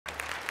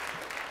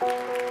There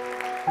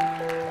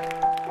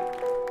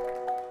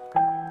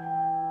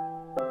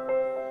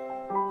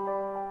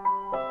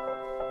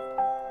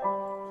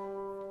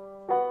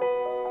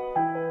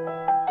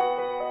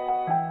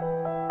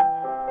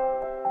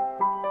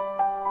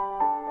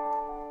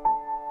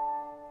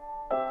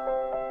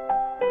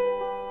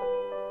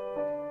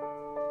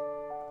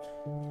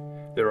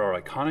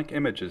are iconic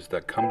images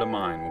that come to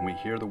mind when we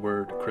hear the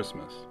word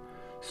Christmas.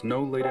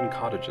 Snow-laden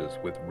cottages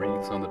with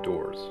wreaths on the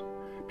doors,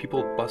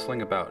 people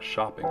bustling about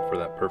shopping for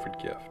that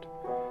perfect gift,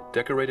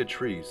 decorated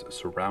trees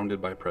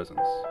surrounded by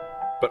presents.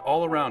 But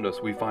all around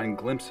us we find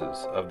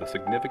glimpses of the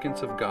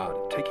significance of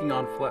God taking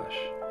on flesh,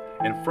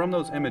 and from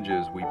those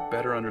images we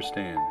better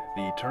understand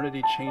the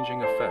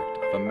eternity-changing effect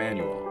of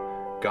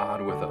Emmanuel, God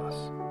with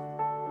us.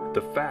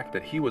 The fact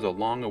that he was a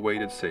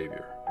long-awaited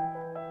Savior.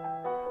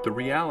 The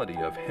reality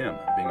of him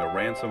being a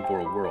ransom for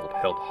a world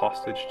held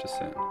hostage to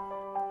sin.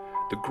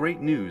 The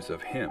great news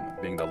of him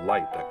being the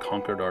light that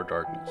conquered our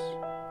darkness.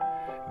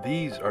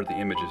 These are the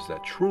images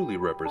that truly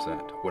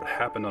represent what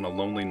happened on a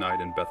lonely night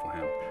in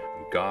Bethlehem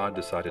when God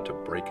decided to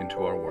break into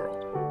our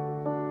world.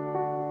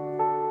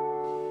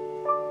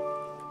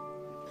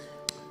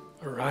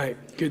 All right,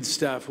 good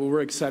stuff. Well,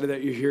 we're excited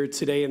that you're here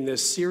today in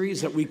this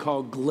series that we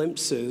call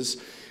Glimpses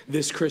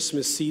this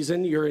Christmas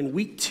season. You're in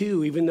week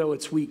 2, even though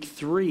it's week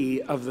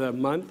 3 of the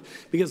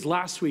month, because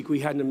last week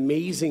we had an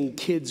amazing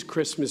kids'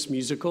 Christmas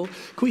musical.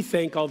 Can we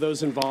thank all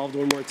those involved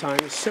one more time?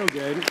 It's so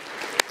good.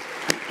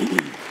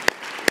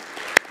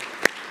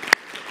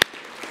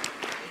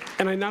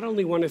 And I not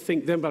only want to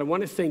thank them, but I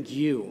want to thank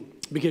you,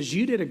 because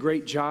you did a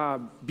great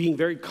job being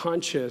very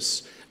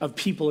conscious of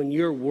people in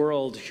your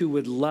world who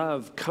would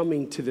love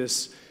coming to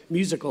this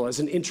musical as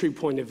an entry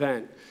point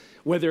event.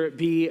 Whether it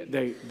be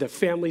the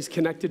families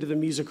connected to the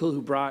musical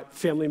who brought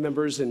family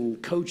members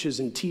and coaches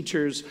and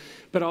teachers,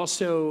 but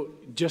also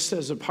just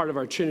as a part of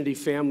our Trinity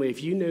family,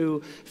 if you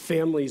knew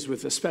families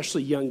with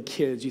especially young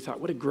kids, you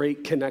thought, what a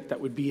great connect that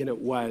would be, and it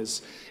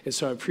was. And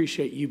so I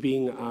appreciate you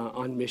being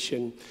on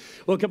mission.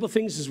 Well, a couple of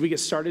things as we get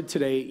started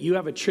today. You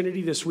have a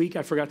Trinity this week.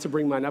 I forgot to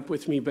bring mine up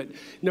with me, but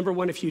number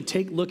one, if you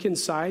look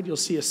inside, you'll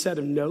see a set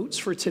of notes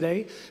for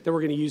today that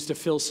we're going to use to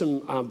fill some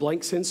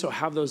blanks in, so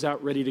have those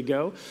out ready to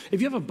go. If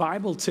you have a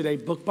Bible today,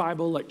 book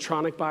Bible,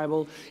 electronic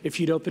Bible, if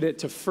you'd open it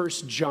to 1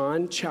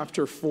 John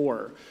chapter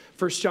 4.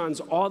 1 John's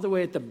all the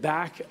way at the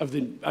back of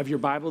your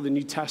Bible, the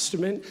New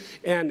Testament.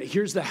 And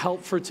here's the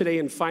help for today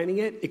in finding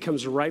it. It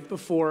comes right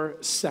before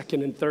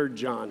 2nd and 3rd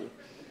John.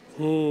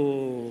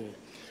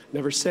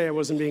 Never say I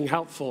wasn't being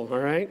helpful, all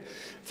right?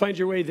 Find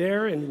your way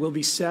there and we'll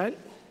be set.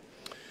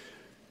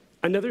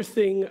 Another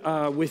thing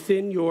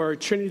within your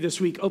Trinity this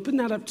week, open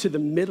that up to the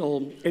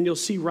middle, and you'll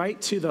see right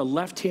to the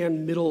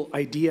left-hand middle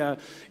idea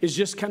is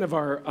just kind of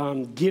our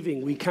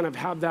giving. We kind of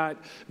have that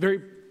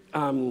very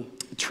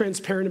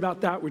transparent about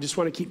that. We just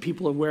want to keep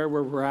people aware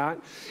where we're at.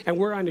 And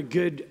we're on a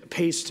good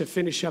pace to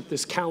finish up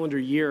this calendar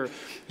year.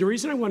 The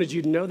reason I wanted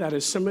you to know that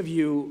is some of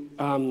you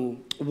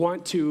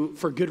want to,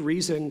 for good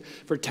reason,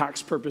 for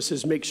tax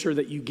purposes, make sure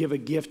that you give a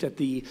gift at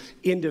the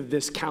end of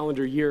this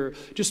calendar year.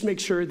 Just make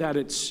sure that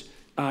it's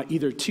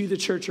either to the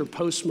church or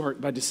postmarked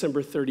by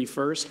December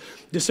 31st.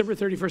 December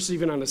 31st is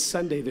even on a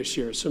Sunday this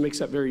year, so it makes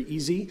that very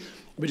easy.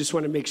 We just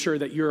want to make sure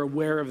that you're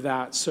aware of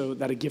that so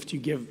that a gift you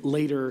give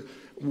later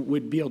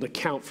would be able to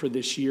count for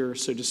this year,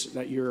 so just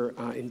that you're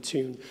in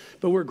tune.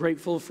 But we're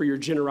grateful for your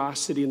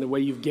generosity and the way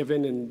you've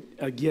given, and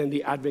again,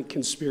 the Advent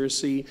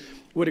Conspiracy.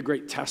 What a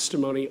great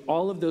testimony.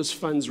 All of those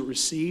funds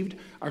received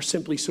are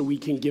simply so we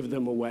can give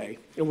them away.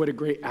 And what a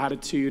great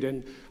attitude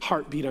and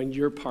heartbeat on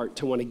your part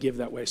to want to give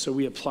that way. So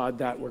we applaud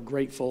that. We're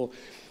grateful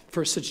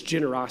for such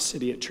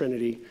generosity at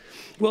Trinity.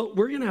 Well,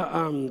 we're going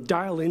to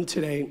dial in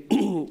today.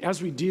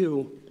 As we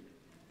do,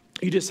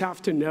 you just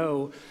have to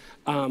know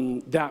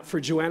that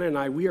for Joanna and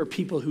I, we are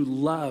people who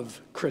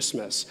love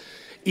Christmas.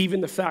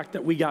 Even the fact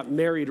that we got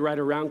married right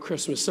around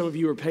Christmas. Some of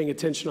you are paying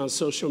attention on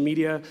social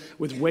media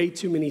with way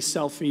too many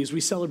selfies.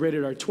 We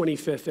celebrated our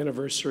 25th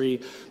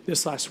anniversary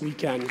this last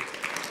weekend.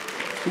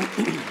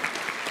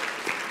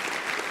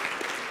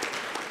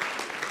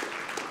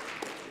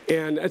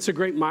 And it's a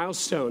great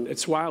milestone.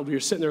 It's wild. We were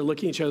sitting there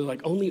looking at each other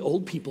like, only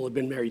old people have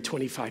been married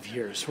 25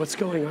 years. What's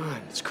going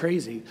on? It's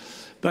crazy.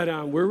 But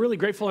we're really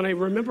grateful. And I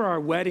remember our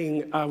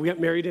wedding. We got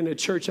married in a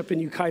church up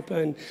in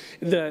Yucaipa,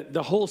 and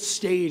the whole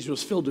stage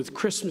was filled with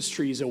Christmas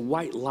trees and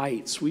white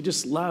lights. We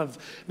just love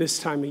this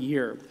time of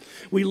year.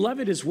 We love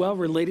it as well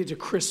related to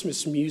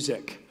Christmas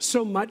music.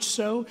 So much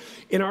so,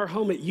 in our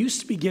home, it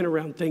used to begin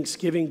around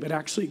Thanksgiving, but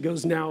actually it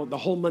goes now the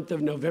whole month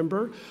of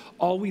November.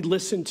 All we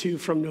listen to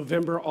from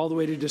November all the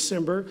way to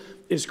December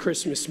is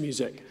Christmas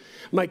music.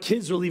 My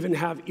kids will even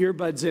have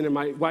earbuds in, and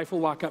my wife will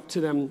walk up to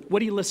them,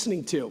 "What are you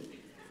listening to?"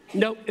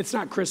 "Nope, it's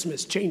not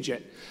Christmas, change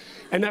it."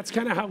 And that's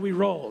kind of how we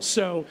roll.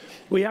 So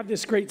we have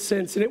this great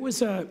sense. And it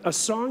was a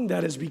song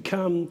that has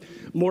become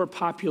more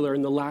popular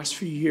in the last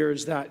few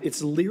years, that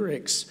its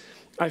lyrics,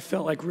 I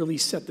felt like, really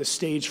set the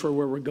stage for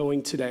where we're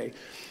going today.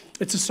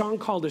 It's a song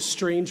called "A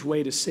Strange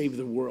Way to Save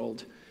the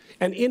World."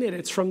 And in it,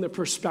 it's from the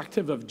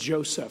perspective of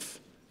Joseph.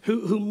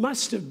 who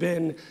must have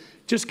been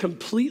just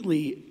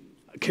completely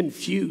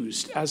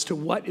confused as to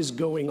what is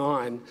going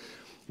on.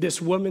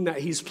 This woman that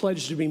he's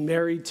pledged to be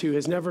married to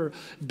has never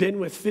been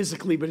with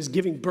physically, but is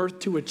giving birth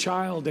to a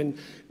child, and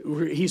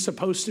he's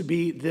supposed to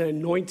be the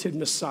anointed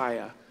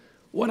Messiah.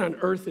 What on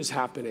earth is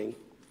happening?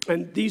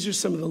 And these are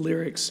some of the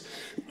lyrics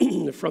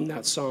from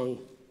that song.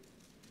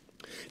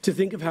 To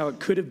think of how it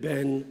could have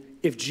been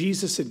if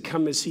Jesus had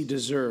come as he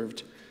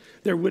deserved.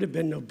 There would have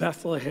been no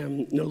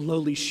Bethlehem, no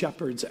lowly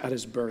shepherds at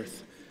his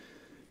birth.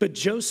 But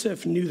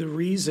Joseph knew the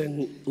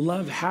reason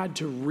love had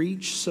to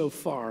reach so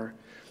far.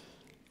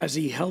 As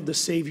he held the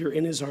Savior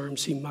in his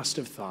arms, he must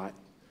have thought,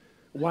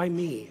 why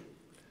me?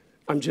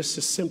 I'm just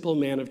a simple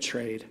man of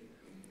trade.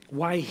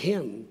 Why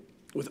him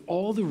with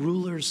all the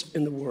rulers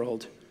in the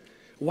world?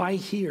 Why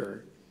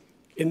here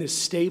in this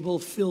stable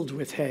filled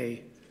with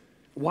hay?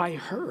 Why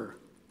her?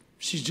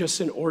 She's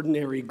just an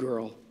ordinary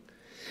girl.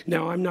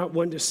 Now, I'm not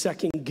one to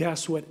second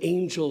guess what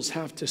angels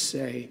have to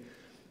say,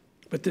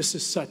 but this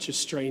is such a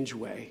strange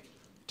way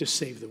to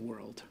save the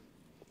world.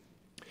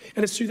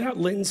 And it's through that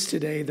lens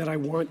today that I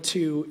want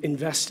to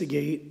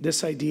investigate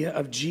this idea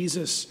of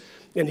Jesus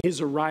and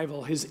his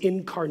arrival, his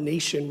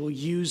incarnation. We'll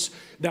use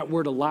that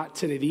word a lot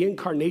today. The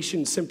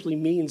incarnation simply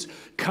means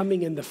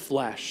coming in the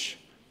flesh.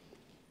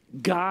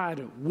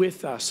 God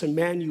with us,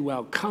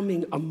 Emmanuel,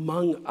 coming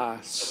among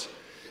us,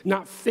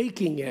 not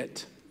faking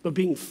it, but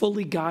being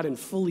fully God and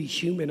fully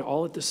human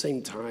all at the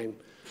same time.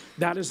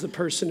 That is the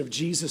person of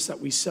Jesus that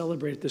we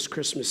celebrate this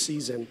Christmas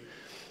season.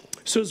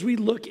 So as we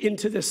look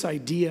into this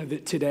idea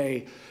that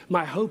today,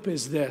 my hope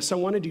is this. I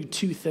want to do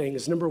two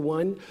things. Number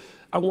one,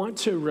 I want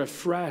to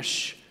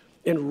refresh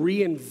and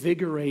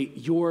reinvigorate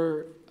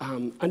your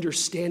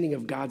understanding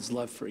of God's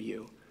love for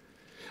you.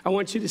 I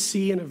want you to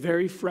see in a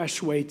very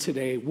fresh way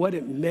today what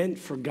it meant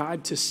for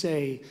God to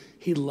say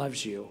he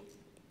loves you.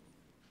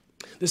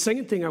 The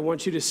second thing I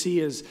want you to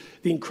see is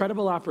the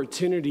incredible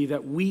opportunity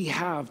that we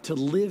have to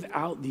live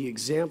out the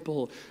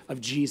example of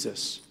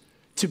Jesus,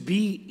 to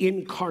be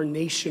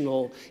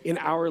incarnational in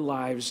our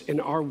lives, in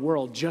our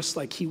world, just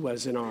like he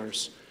was in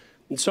ours.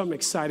 And so I'm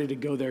excited to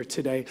go there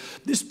today.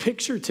 This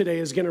picture today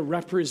is going to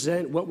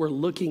represent what we're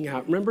looking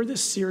at. Remember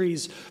this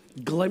series,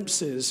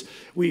 Glimpses?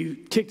 We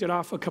kicked it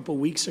off a couple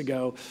weeks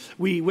ago.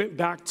 We went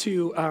back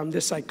to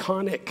this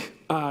iconic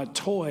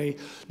toy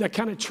that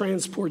kind of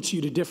transports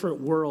you to different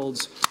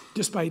worlds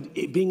just by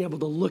being able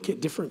to look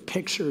at different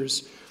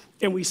pictures.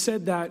 And we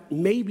said that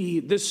maybe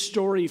this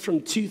story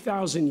from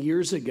 2,000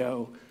 years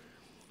ago,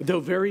 though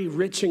very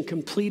rich and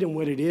complete in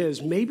what it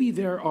is, maybe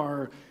there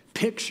are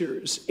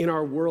pictures in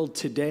our world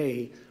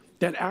today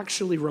that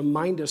actually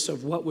remind us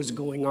of what was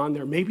going on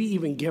there, maybe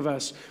even give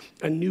us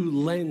a new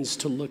lens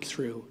to look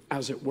through,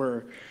 as it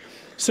were.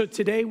 So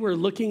today we're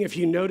looking, if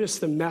you notice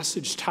the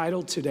message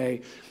title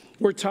today,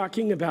 we're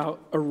talking about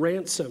a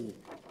ransom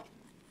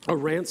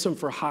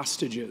for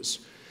hostages.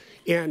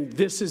 And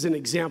this is an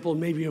example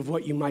maybe of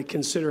what you might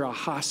consider a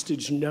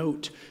hostage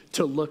note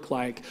to look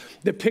like.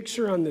 The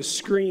picture on the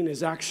screen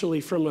is actually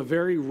from a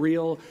very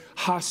real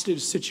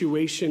hostage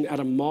situation at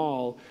a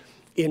mall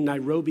in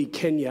Nairobi,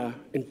 Kenya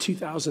in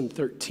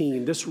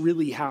 2013. This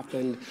really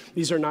happened.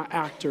 These are not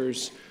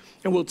actors.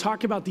 And we'll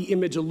talk about the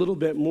image a little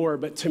bit more,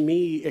 but to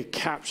me, it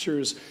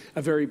captures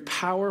a very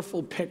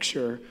powerful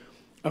picture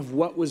of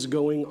what was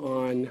going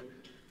on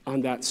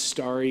that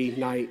starry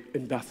night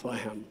in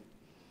Bethlehem.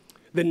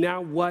 The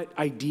now what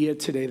idea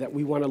today that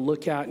we want to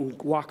look at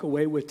and walk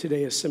away with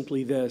today is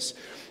simply this.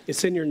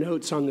 It's in your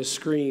notes on the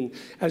screen.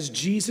 As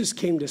Jesus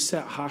came to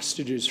set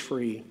hostages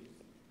free,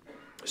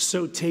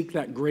 so take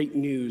that great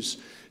news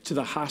to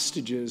the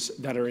hostages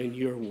that are in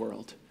your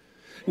world.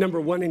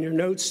 Number one in your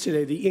notes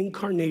today, the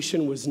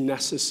incarnation was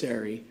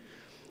necessary.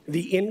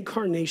 The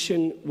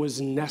incarnation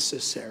was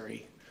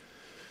necessary.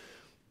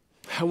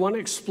 I want to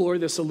explore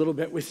this a little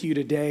bit with you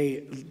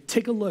today.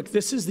 Take a look.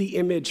 This is the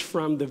image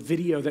from the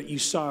video that you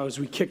saw as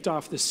we kicked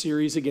off the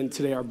series again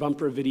today, our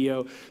bumper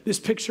video. This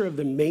picture of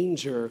the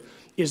manger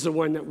is the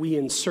one that we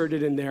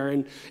inserted in there.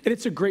 And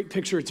it's a great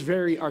picture. It's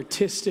very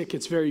artistic.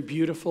 It's very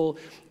beautiful.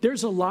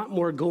 There's a lot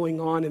more going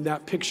on in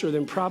that picture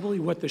than probably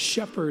what the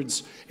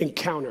shepherds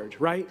encountered,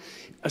 right?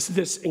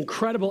 This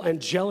incredible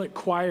angelic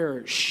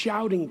choir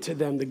shouting to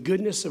them the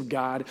goodness of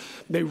God.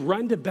 They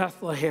run to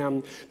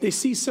Bethlehem. They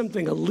see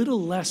something a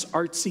little less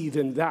artsy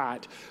than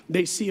that.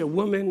 They see a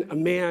woman, a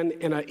man,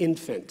 and an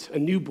infant, a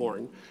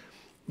newborn.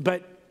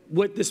 But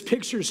what this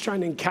picture is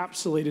trying to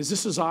encapsulate is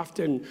this is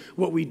often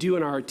what we do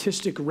in our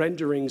artistic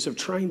renderings of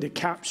trying to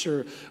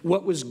capture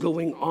what was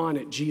going on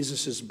at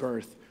Jesus'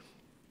 birth.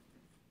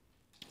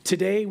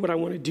 Today, what I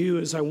want to do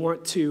is I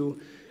want to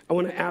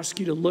ask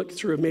you to look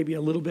through maybe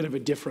a little bit of a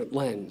different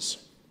lens.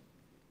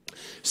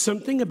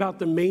 Something about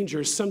the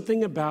manger,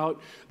 something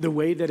about the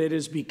way that it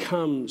has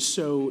become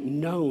so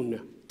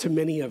known to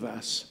many of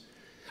us.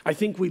 I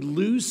think we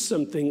lose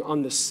something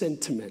on the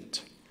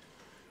sentiment.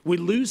 We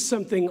lose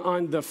something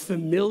on the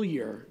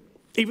familiar,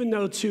 even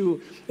though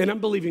to an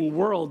unbelieving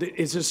world it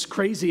is just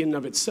crazy in and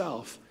of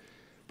itself.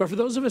 But for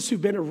those of us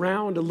who've been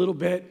around a little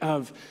bit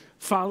of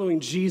following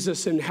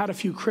Jesus and had a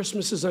few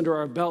Christmases under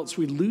our belts,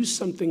 we lose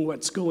something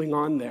what's going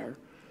on there.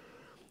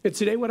 And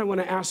today what I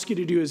want to ask you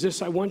to do is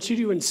this. I want you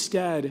to go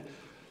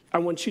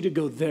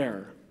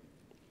there.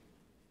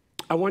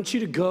 I want you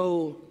to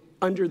go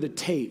under the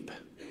tape.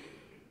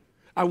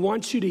 I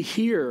want you to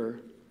hear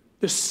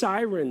the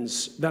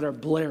sirens that are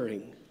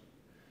blaring.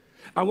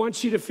 I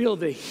want you to feel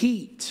the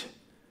heat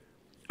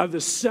of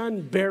the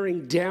sun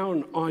bearing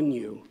down on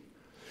you.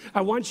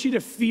 I want you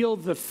to feel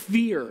the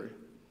fear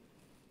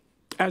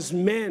as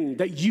men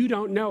that you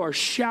don't know are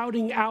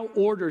shouting out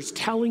orders,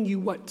 telling you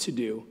what to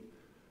do.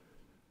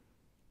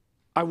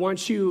 I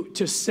want you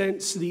to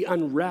sense the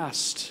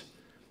unrest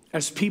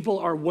as people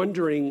are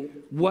wondering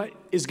what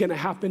is going to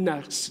happen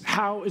next.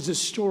 How is this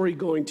story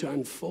going to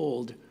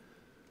unfold?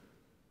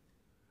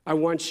 I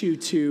want you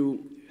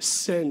to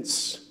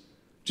sense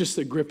just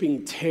the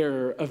gripping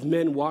terror of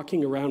men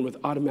walking around with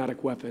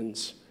automatic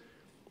weapons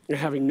and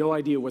having no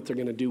idea what they're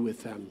going to do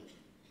with them.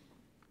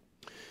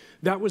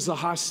 That was the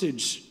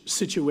hostage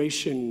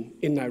situation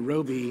in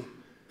Nairobi,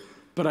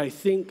 but I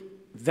think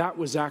that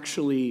was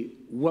actually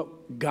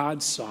what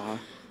God saw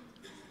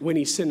when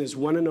he sent his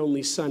one and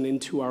only son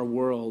into our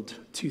world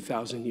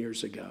 2,000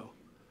 years ago.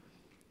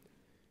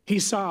 He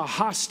saw a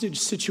hostage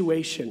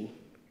situation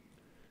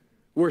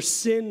where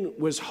sin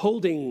was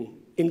holding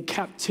in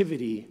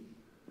captivity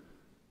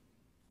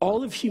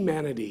all of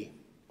humanity.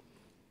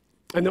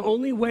 And the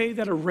only way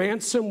that a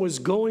ransom was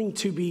going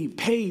to be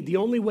paid, the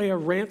only way a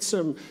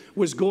ransom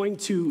was going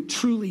to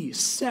truly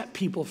set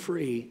people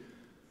free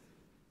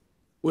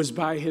was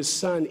by his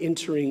son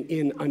entering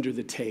in under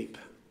the tape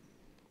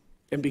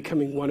and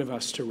becoming one of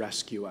us to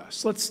rescue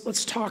us.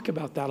 Let's talk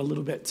about that a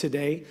little bit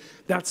today.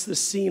 That's the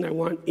scene I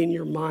want in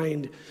your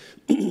mind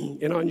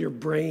and on your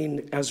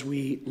brain as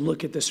we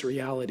look at this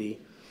reality.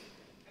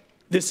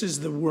 This is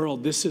the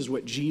world. This is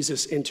what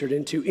Jesus entered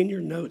into. In your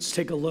notes,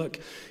 take a look.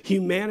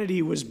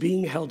 Humanity was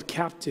being held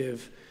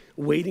captive,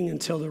 waiting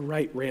until the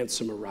right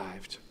ransom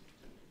arrived.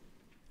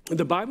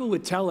 The Bible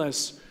would tell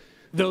us,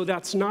 though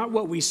that's not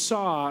what we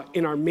saw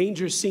in our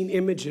manger scene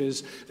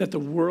images, that the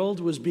world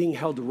was being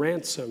held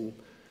ransom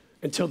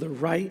until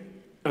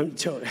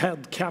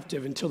held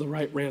captive until the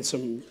right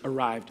ransom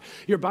arrived.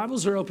 Your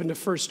Bibles are open to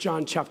 1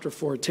 John chapter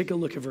 4. Take a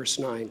look at verse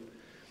 9.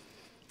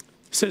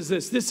 It says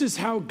this is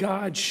how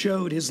God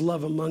showed his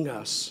love among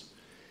us.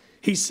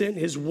 He sent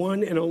his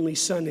one and only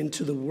son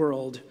into the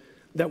world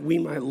that we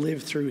might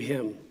live through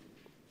him.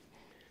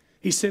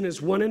 He sent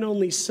his one and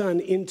only son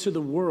into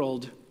the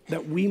world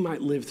that we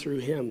might live through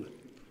him.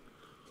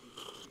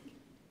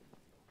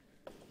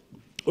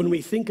 When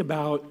we think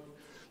about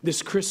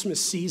this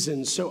Christmas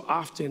season, so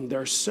often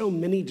there are so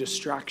many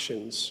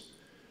distractions.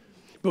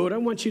 But what I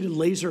want you to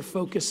laser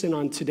focus in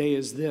on today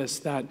is this,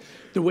 that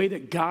the way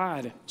that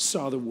God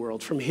saw the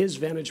world from his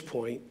vantage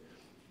point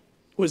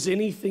was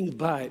anything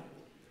but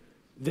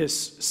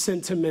this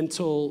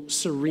sentimental,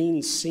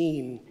 serene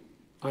scene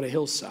on a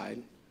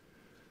hillside.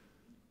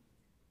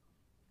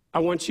 I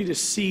want you to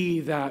see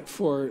that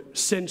for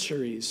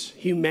centuries,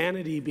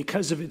 humanity,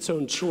 because of its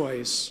own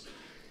choice,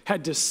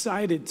 had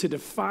decided to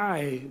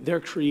defy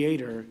their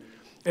creator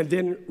and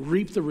then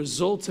reap the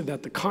results of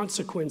that, the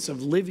consequence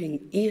of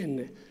living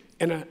in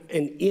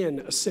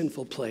a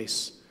sinful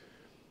place.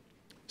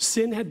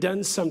 Sin had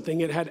done something.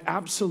 It had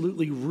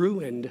absolutely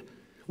ruined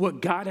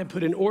what God had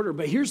put in order.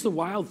 But here's the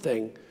wild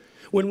thing.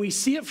 When we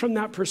see it from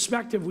that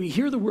perspective, we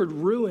hear the word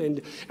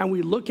ruined, and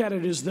we look at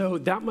it as though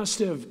that must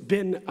have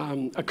been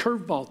a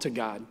curveball to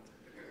God.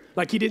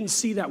 Like he didn't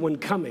see that one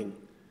coming.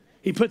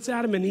 He puts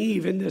Adam and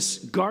Eve in this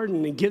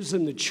garden and gives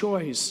them the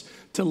choice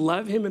to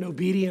love him in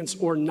obedience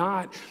or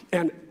not.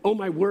 And oh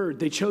my word,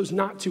 they chose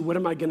not to. What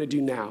am I going to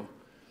do now?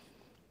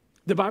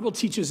 The Bible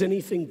teaches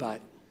anything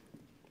but.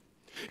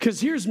 Because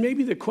here's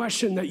maybe the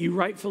question that you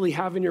rightfully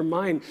have in your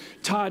mind.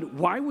 Todd,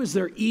 why was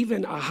there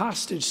even a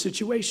hostage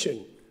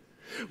situation?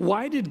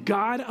 Why did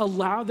God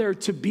allow there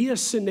to be a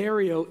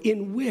scenario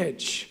in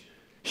which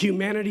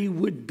humanity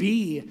would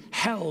be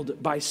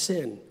held by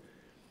sin?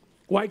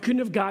 Why couldn't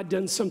have God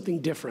done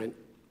something different?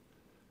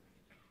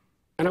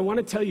 And I want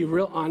to tell you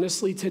real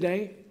honestly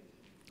today,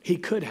 he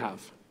could have.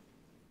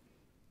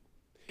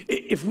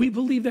 If we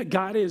believe that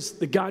God is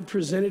the God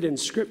presented in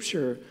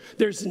Scripture,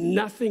 there's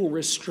nothing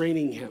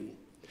restraining him.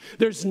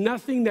 There's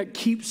nothing that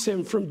keeps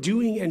him from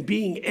doing and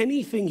being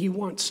anything he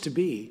wants to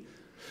be.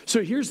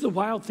 So here's the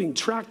wild thing.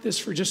 Track this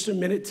for just a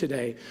minute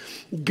today.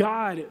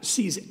 God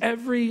sees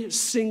every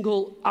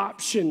single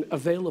option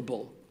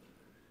available.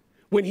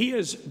 When he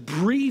is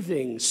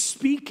breathing,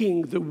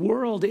 speaking the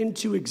world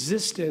into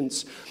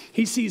existence,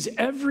 he sees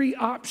every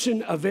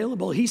option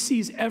available. He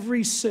sees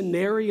every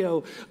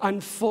scenario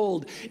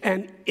unfold.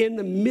 And in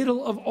the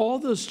middle of all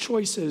those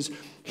choices,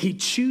 he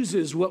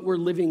chooses what we're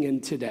living in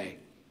today.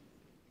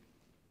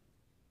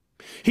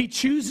 He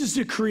chooses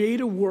to create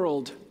a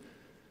world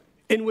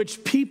in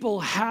which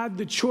people had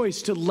the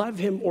choice to love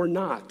him or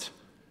not.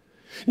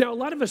 Now, a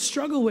lot of us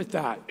struggle with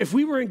that. If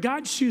we were in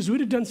God's shoes,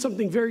 we'd have done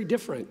something very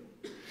different.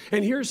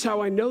 And here's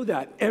how I know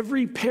that.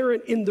 Every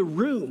parent in the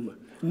room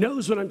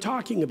knows what I'm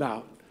talking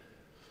about.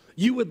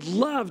 You would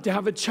love to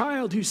have a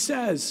child who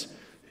says,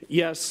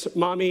 yes,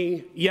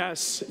 mommy,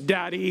 yes,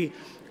 daddy,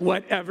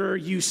 whatever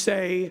you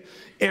say,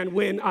 and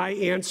when I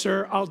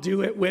answer, I'll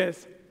do it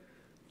with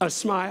a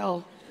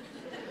smile.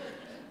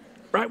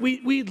 Right?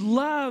 We'd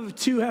love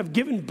to have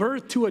given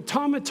birth to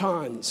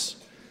automatons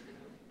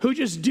who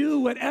just do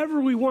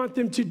whatever we want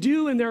them to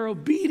do, and they're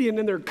obedient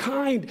and they're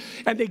kind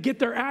and they get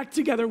their act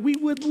together. We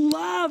would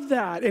love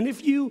that. And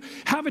if you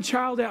have a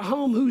child at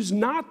home who's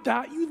not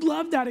that, you'd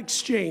love that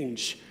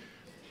exchange.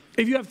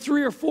 If you have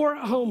 3 or 4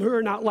 at home who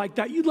are not like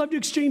that, you'd love to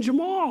exchange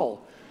them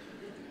all.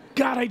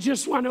 God, I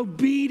just want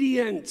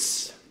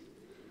obedience.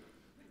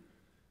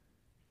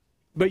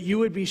 But you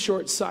would be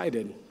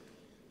short-sighted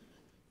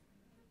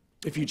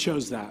if you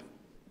chose that.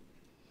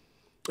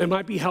 It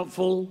might be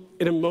helpful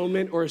in a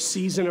moment or a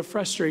season of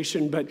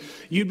frustration, but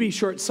you'd be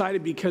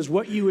short-sighted because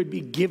what you would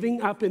be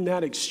giving up in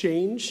that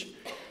exchange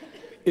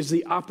is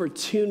the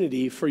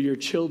opportunity for your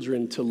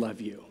children to love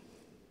you.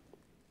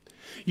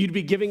 You'd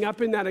be giving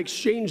up in that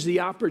exchange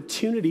the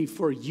opportunity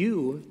for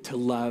you to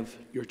love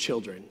your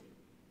children.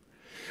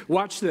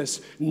 Watch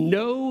this.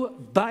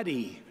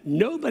 Nobody,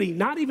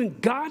 not even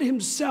God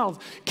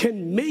himself,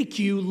 can make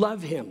you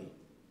love him.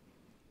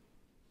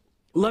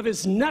 Love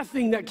is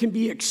nothing that can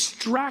be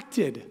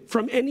extracted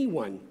from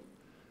anyone.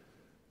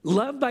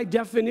 Love, by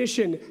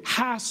definition,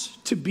 has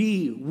to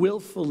be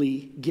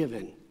willfully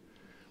given.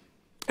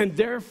 And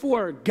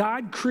therefore,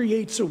 God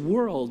creates a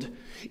world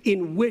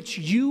in which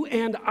you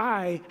and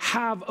I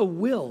have a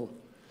will.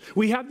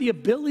 We have the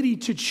ability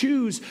to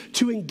choose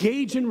to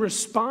engage and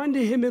respond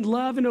to him in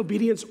love and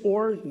obedience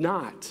or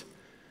not.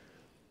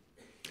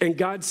 And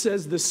God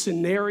says the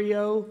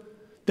scenario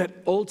that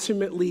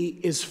ultimately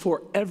is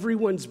for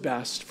everyone's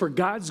best, for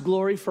God's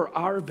glory, for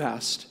our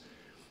best,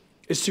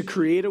 is to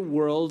create a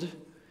world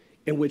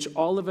in which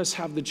all of us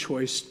have the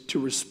choice to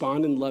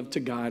respond in love to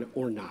God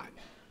or not.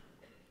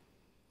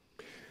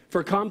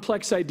 For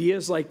complex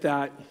ideas like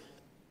that,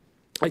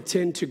 I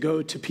tend to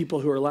go to people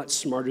who are a lot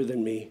smarter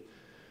than me.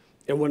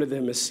 And one of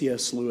them is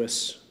C.S.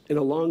 Lewis. In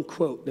a long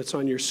quote that's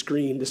on your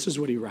screen, this is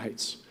what he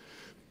writes.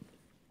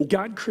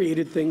 God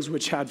created things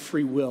which had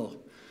free will.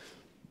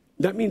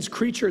 That means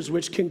creatures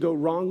which can go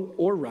wrong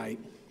or right.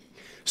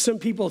 Some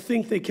people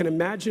think they can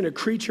imagine a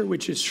creature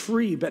which is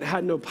free but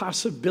had no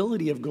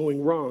possibility of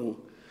going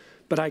wrong,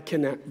 but I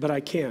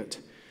can't.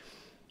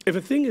 If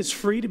a thing is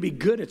free to be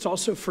good, it's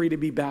also free to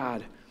be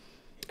bad.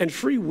 And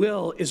free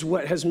will is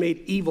what has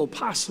made evil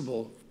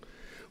possible.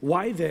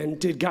 Why then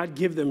did God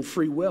give them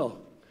free will?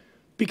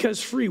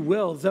 Because free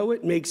will, though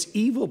it makes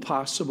evil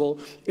possible,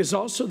 is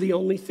also the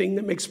only thing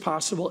that makes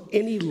possible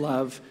any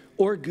love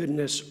or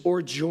goodness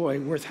or joy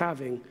worth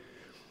having.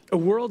 A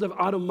world of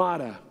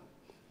automata,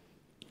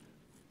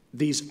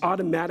 these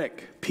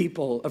automatic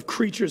people, of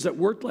creatures that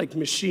work like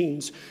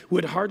machines,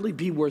 would hardly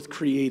be worth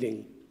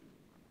creating.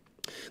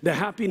 The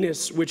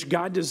happiness which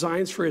God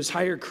designs for his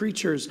higher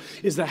creatures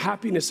is the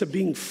happiness of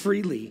being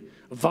freely,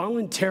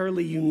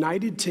 voluntarily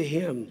united to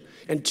him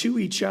and to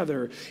each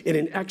other in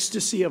an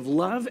ecstasy of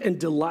love and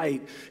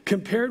delight,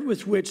 compared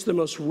with which the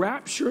most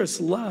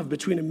rapturous love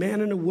between a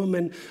man and a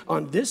woman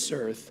on this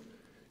earth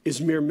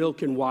is mere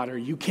milk and water.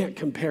 You can't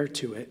compare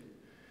to it.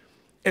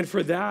 And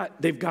for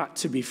that, they've got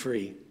to be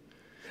free.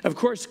 Of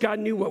course, God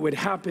knew what would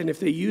happen if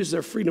they used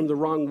their freedom the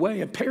wrong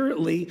way.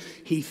 Apparently,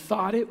 he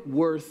thought it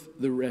worth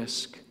the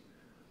risk.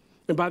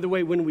 And by the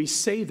way, when we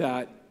say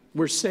that,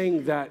 we're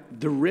saying that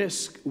the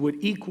risk would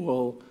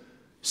equal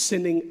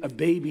sending a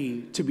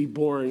baby to be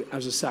born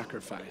as a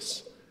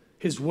sacrifice.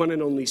 His one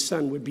and only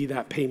son would be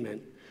that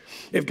payment.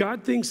 If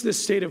God thinks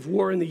this state of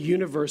war in the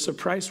universe a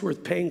price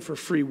worth paying for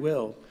free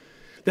will,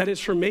 that is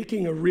for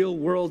making a real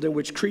world in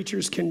which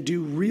creatures can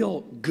do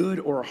real good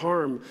or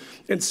harm,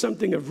 and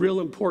something of real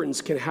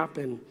importance can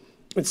happen,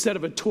 instead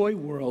of a toy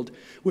world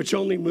which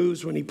only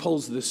moves when he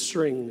pulls the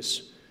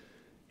strings,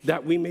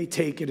 that we may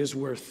take it as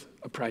worth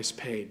a price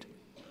paid.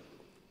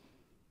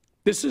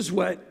 This is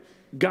what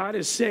God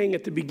is saying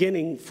at the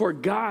beginning. For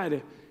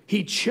God,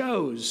 he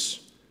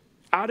chose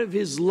out of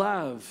his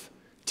love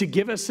to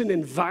give us an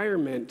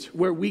environment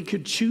where we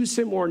could choose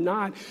him or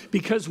not.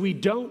 Because we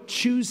don't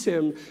choose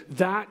him,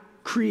 that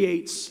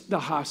creates the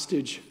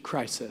hostage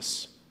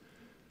crisis.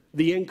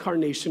 The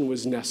incarnation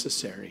was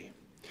necessary.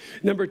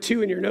 Number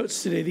 2 in your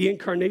notes today,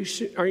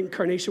 our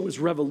incarnation was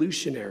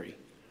revolutionary.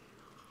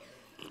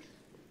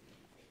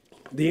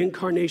 The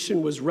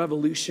incarnation was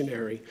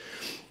revolutionary.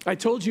 I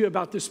told you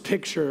about this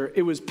picture.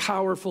 It was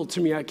powerful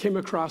to me. I came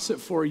across it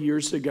 4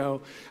 years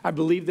ago. I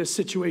believe this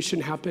situation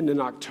happened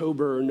in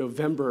October or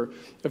November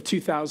of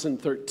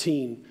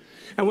 2013.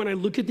 And when I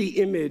look at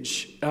the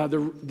image,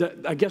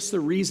 I guess the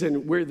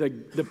reason where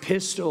the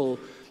pistol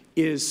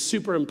is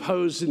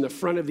superimposed in the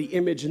front of the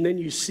image, and then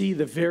you see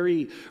the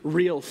very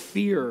real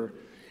fear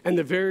and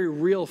the very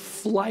real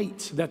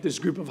flight that this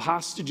group of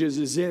hostages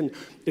is in,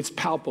 it's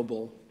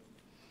palpable.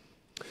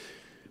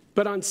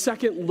 But on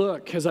second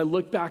look, as I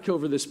look back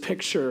over this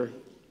picture,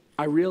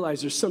 I realize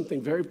there's something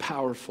very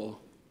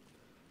powerful,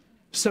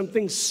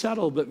 something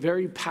subtle but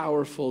very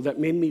powerful that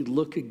made me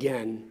look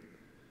again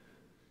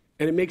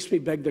And it makes me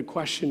beg the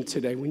question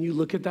today, when you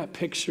look at that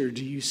picture,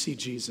 do you see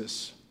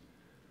Jesus?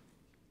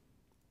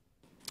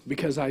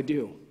 Because I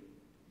do.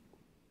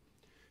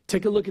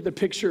 Take a look at the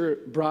picture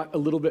brought a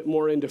little bit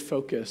more into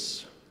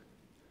focus.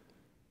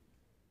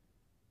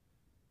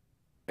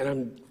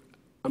 And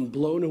I'm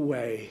blown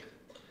away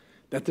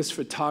that this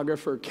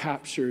photographer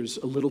captures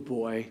a little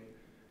boy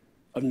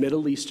of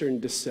Middle Eastern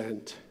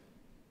descent.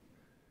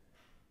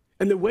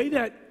 And the way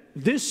that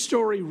this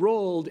story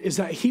rolled is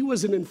that he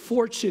was an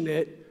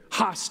unfortunate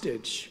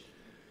hostage.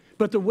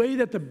 But the way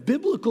that the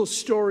biblical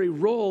story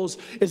rolls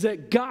is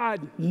that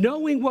God,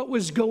 knowing what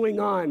was going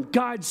on,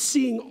 God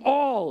seeing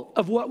all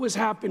of what was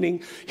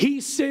happening, he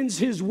sends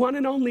his one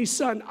and only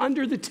son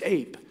under the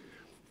tape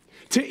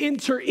to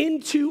enter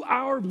into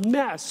our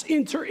mess,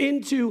 enter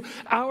into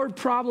our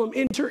problem,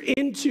 enter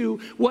into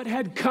what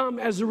had come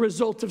as a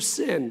result of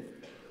sin.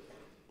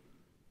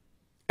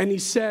 And he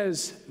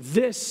says,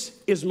 this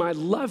is my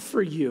love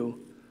for you,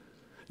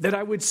 that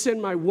I would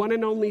send my one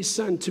and only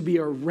son to be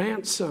a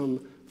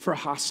ransom for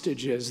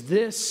hostages.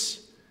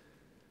 This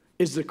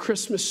is the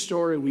Christmas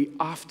story we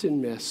often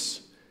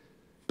miss,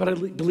 but I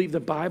believe the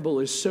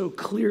Bible is so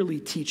clearly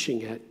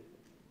teaching it.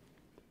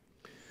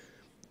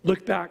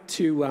 Look back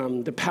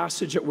to the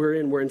passage that we're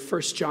in. We're in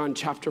 1 John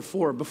chapter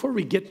 4. Before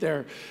we get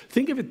there,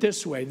 think of it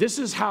this way. This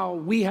is how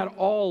we had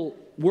all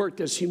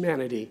worked as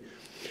humanity.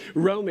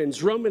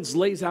 Romans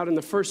lays out in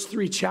the first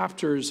 3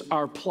 chapters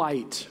our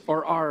plight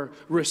or our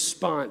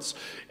response.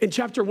 In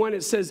chapter 1,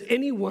 it says,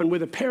 anyone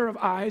with a pair of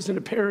eyes and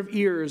a pair of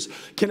ears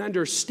can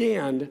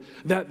understand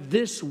that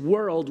this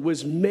world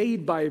was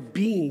made by a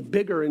being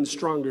bigger and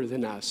stronger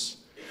than us.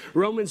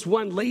 Romans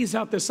 1 lays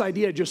out this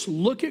idea, just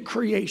look at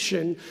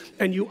creation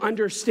and you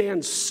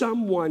understand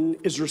someone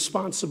is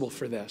responsible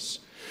for this.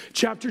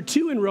 Chapter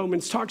 2 in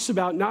Romans talks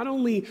about not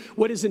only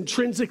what is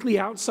intrinsically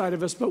outside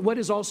of us, but what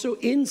is also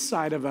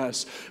inside of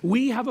us.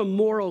 We have a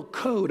moral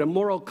code, a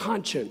moral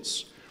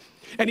conscience.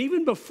 And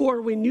even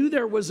before we knew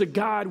there was a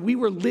God, we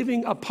were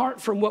living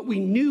apart from what we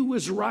knew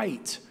was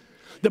right.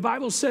 The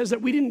Bible says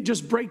that we didn't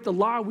just break the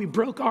law, we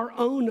broke our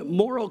own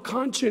moral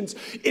conscience.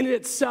 In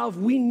itself,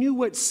 we knew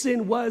what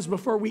sin was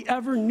before we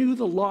ever knew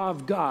the law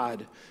of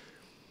God.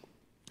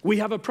 We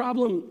have a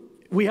problem.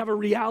 We have a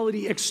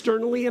reality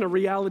externally and a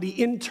reality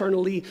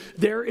internally.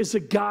 There is a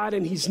God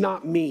and he's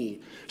not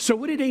me. So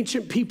what did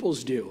ancient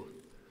peoples do?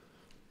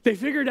 They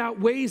figured out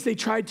ways they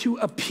tried to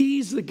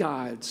appease the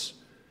gods.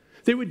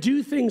 They would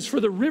do things for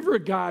the river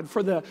god,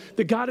 for the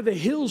god of the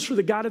hills, for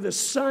the god of the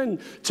sun,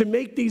 to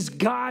make these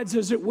gods,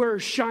 as it were,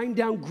 shine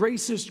down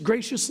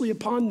graciously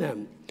upon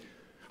them.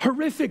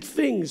 Horrific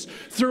things,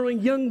 throwing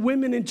young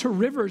women into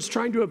rivers,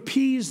 trying to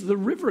appease the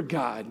river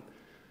god.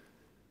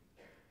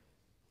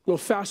 Well,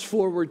 fast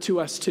forward to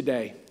us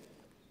today.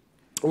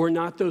 We're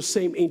not those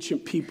same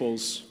ancient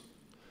peoples.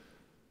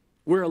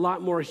 We're a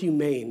lot more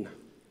humane,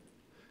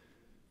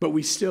 but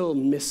we still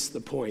miss the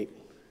point.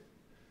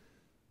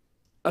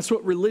 That's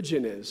what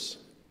religion is.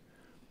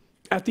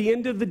 At the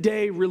end of the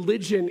day,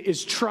 religion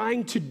is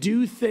trying to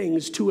do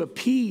things to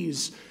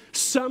appease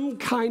some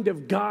kind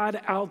of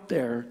God out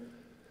there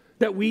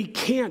that we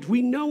can't.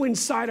 We know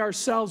inside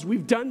ourselves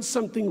we've done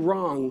something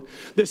wrong.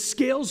 The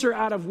scales are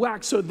out of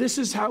whack, so this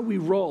is how we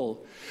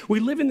roll.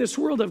 We live in this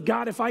world of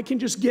God, if I can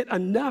just get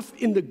enough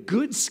in the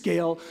good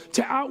scale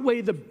to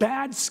outweigh the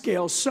bad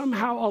scale,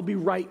 somehow I'll be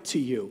right to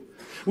you.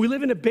 We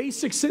live in a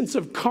basic sense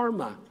of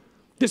karma.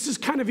 This is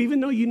kind of, even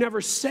though you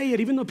never say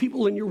it, even though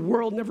people in your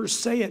world never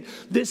say it,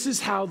 this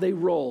is how they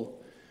roll.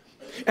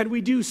 And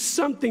we do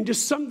something,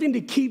 just something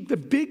to keep the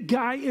big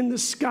guy in the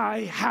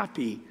sky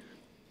happy.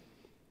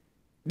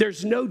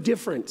 There's no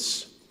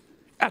difference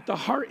at the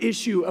heart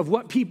issue of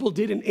what people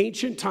did in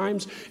ancient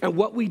times and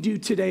what we do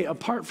today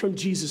apart from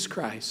Jesus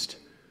Christ.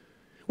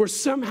 We're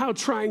somehow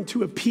trying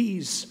to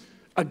appease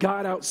a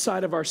God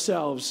outside of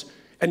ourselves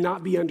and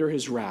not be under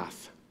his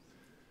wrath.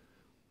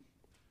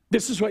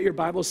 This is what your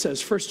Bible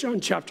says, 1 John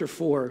chapter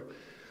 4.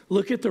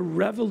 Look at the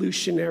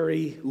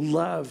revolutionary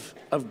love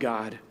of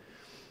God.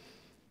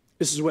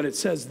 This is what it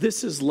says.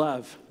 This is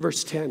love,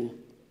 verse 10.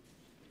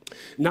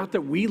 Not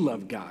that we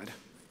love God,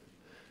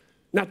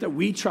 not that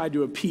we tried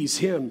to appease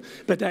him,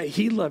 but that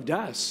he loved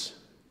us.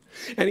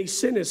 And he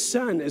sent his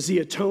son as the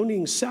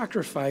atoning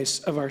sacrifice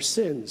of our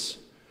sins.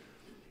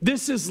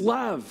 This is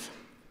love.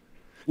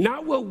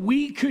 Not what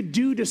we could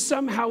do to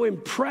somehow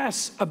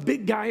impress a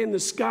big guy in the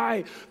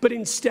sky, but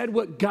instead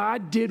what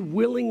God did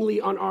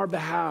willingly on our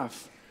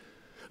behalf.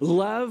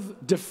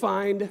 Love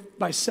defined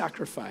by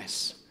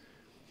sacrifice.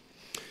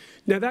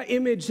 Now that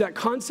image, that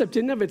concept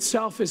in and of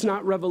itself is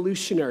not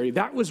revolutionary.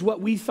 That was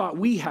what we thought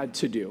we had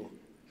to do.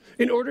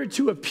 In order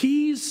to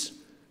appease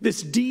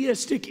this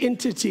deistic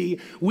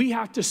entity, we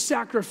have to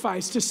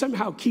sacrifice to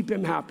somehow keep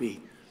him happy.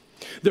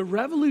 The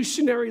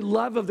revolutionary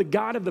love of the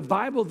God of the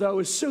Bible, though,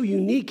 is so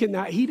unique in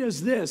that he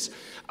does this.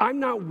 I'm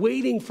not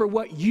waiting for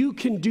what you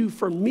can do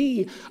for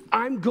me.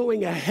 I'm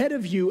going ahead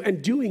of you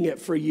and doing it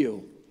for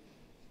you.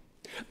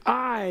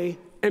 I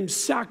am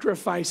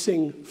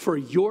sacrificing for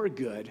your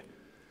good,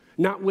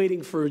 not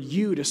waiting for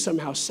you to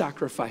somehow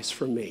sacrifice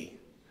for me.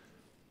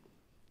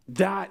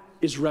 That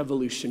is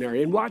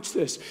revolutionary. And watch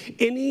this.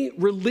 Any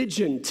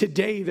religion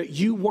today that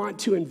you want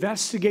to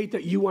investigate,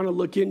 that you want to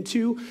look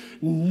into,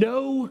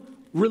 no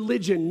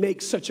religion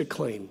makes such a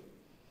claim.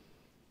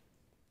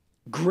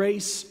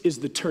 Grace is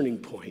the turning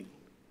point.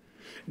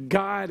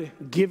 God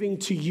giving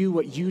to you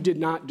what you did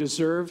not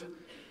deserve,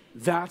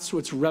 that's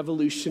what's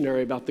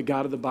revolutionary about the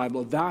God of the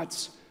Bible.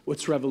 That's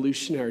what's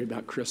revolutionary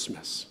about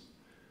Christmas.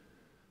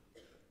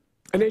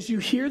 And as you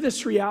hear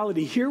this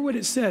reality, hear what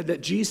it said,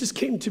 that Jesus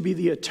came to be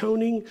the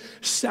atoning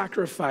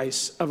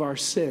sacrifice of our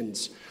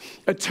sins.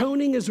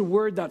 Atoning is a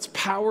word that's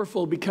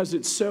powerful because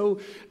it's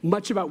so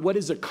much about what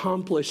is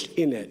accomplished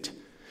in it.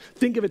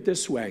 Think of it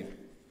this way.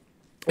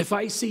 If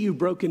I see you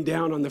broken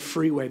down on the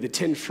freeway, the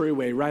 10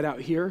 freeway right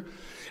out here,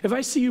 if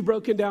I see you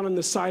broken down on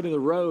the side of the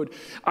road,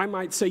 I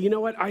might say, you know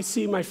what, I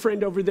see my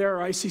friend over there,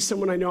 or I see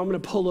someone I know, I'm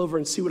going to pull over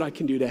and see what I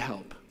can do to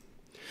help.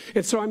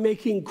 And so I'm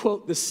making,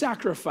 quote, the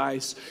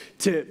sacrifice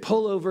to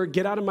pull over,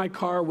 get out of my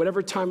car,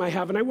 whatever time I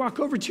have, and I walk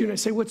over to you and I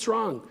say, what's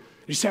wrong?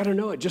 And you say, I don't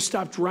know, it just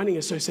stopped running.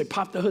 And so I say,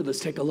 pop the hood, let's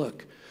take a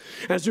look.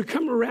 As we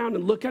come around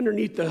and look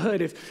underneath the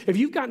hood, if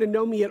you've gotten to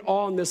know me at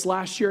all in this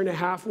last year and a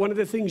half, one of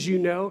the things you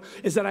know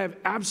is that I have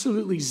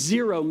absolutely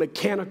zero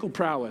mechanical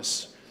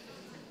prowess.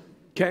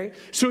 Okay?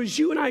 So as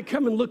you and I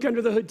come and look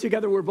under the hood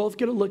together, we're both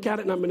going to look at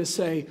it and I'm going to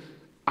say,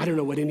 I don't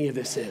know what any of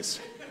this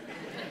is.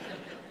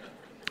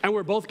 And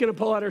we're both going to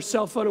pull out our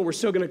cell phone and we're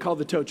still going to call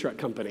the tow truck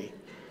company.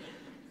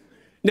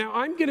 Now,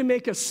 I'm going to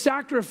make a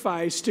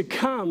sacrifice to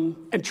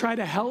come and try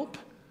to help,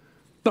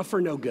 but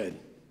for no good.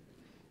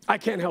 I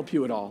can't help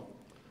you at all.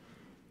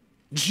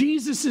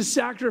 Jesus'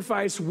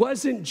 sacrifice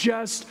wasn't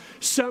just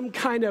some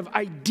kind of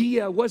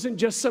idea, wasn't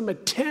just some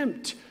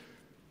attempt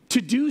to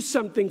do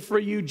something for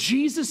you.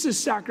 Jesus'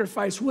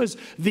 sacrifice was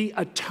the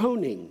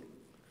atoning.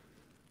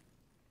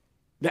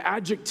 The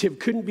adjective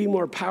couldn't be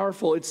more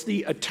powerful. It's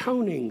the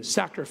atoning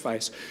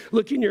sacrifice.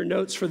 Look in your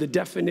notes for the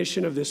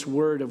definition of this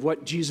word, of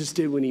what Jesus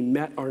did when he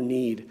met our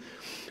need.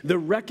 The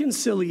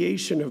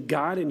reconciliation of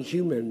God and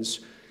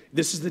humans,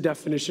 this is the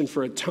definition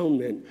for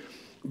atonement,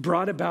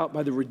 brought about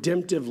by the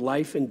redemptive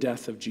life and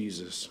death of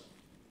Jesus.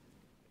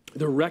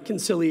 The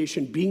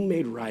reconciliation, being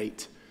made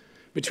right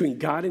between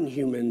God and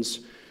humans,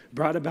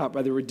 brought about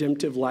by the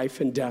redemptive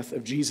life and death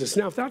of Jesus.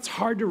 Now, if that's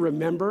hard to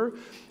remember,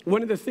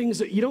 one of the things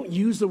that you don't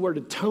use the word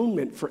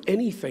atonement for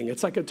anything.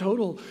 It's like a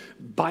total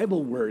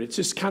Bible word. It's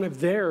just kind of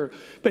there.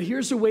 But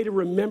here's a way to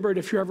remember it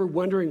if you're ever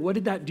wondering, what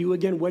did that do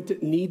again?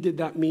 What need did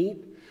that meet?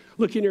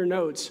 Look in your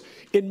notes.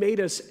 It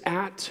made us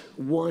at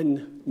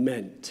one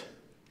meant.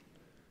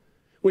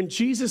 When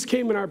Jesus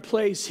came in our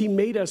place, he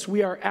made us,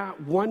 we are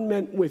at one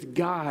meant with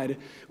God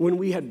when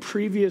we had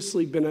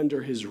previously been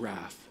under his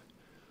wrath.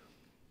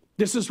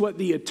 This is what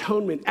the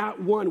atonement,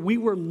 at one, we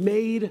were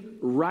made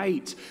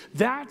right.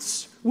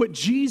 That's what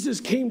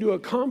Jesus came to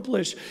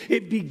accomplish.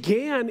 It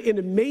began in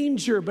a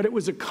manger, but it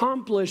was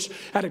accomplished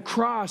at a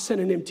cross and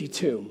an empty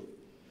tomb.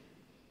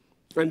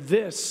 And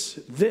this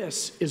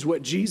is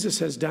what Jesus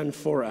has done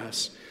for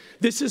us.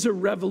 This is a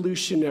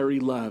revolutionary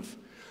love.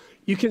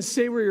 You can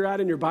say where you're at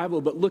in your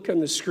Bible, but look on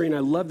the screen. I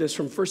love this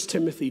from 1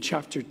 Timothy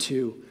chapter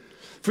 2.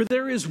 For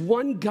there is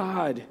one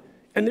God,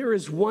 and there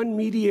is one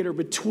mediator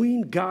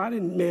between God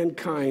and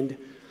mankind,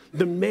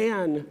 the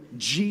man,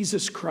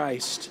 Jesus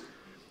Christ,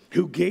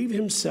 who gave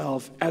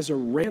himself as a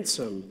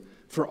ransom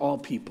for all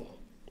people.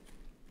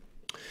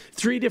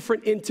 3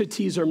 different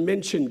entities are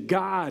mentioned: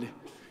 God,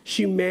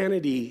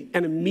 humanity,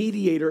 and a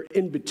mediator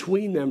in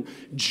between them.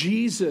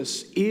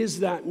 Jesus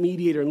is that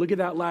mediator. And look at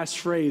that last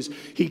phrase.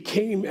 He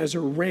came as a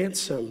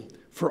ransom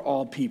for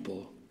all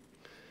people.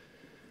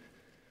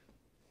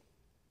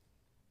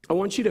 I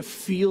want you to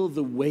feel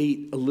the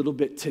weight a little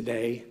bit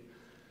today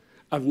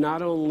of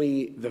not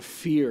only the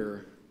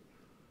fear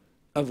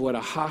of what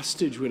a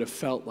hostage would have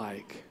felt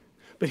like,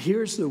 but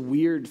here's the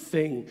weird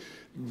thing.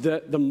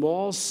 The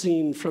mall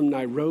scene from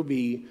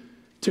Nairobi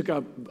took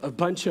a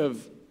bunch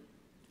of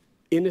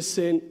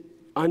innocent,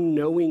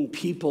 unknowing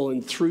people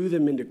and threw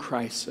them into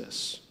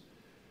crisis.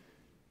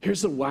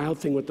 Here's the wild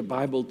thing: what the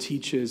Bible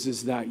teaches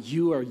is that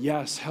you are,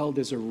 yes, held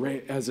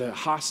as a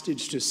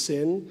hostage to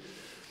sin,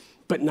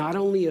 but not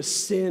only a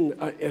sin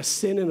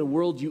in a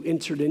world you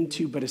entered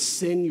into, but a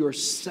sin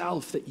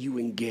yourself that you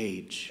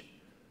engage.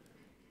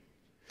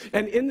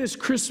 And in this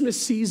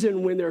Christmas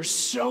season, when there's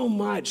so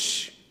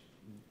much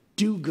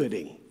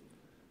do-gooding,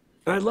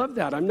 and I love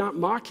that. I'm not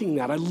mocking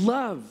that. I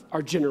love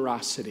our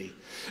generosity.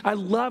 I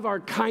love our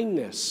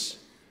kindness.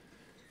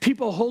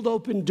 People hold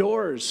open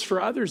doors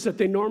for others that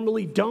they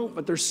normally don't,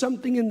 but there's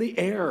something in the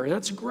air, and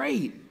that's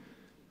great.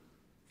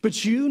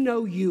 But you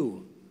know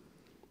you.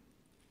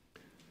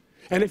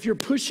 And if you're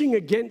pushing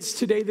against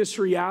today this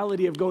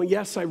reality of going,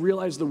 yes, I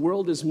realize the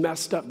world is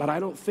messed up, but I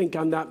don't think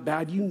I'm that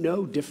bad, you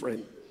know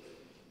different.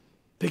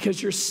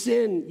 Because your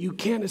sin, you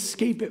can't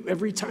escape it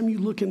every time you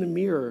look in the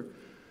mirror.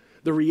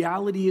 The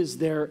reality is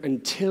there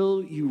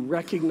until you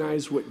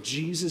recognize what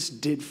Jesus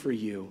did for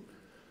you,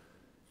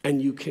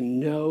 and you can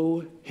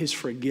know his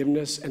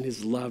forgiveness and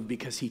his love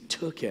because he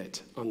took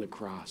it on the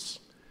cross.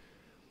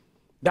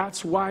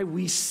 That's why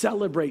we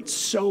celebrate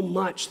so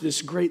much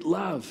this great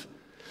love,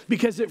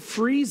 because it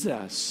frees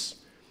us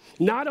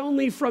not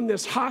only from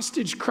this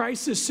hostage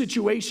crisis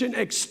situation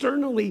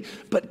externally,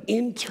 but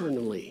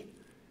internally,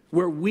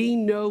 where we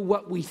know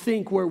what we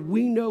think, where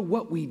we know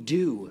what we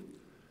do,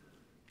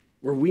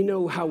 where we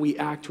know how we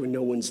act when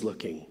no one's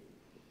looking.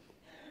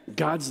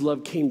 God's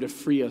love came to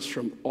free us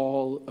from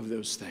all of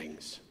those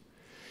things.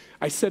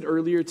 I said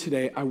earlier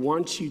today, I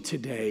want you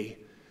today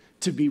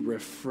to be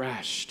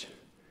refreshed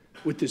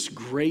with this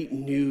great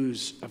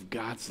news of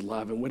God's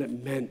love and what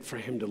it meant for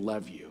him to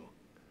love you.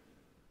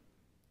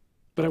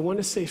 But I want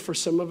to say for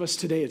some of us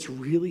today, it's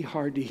really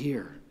hard to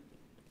hear.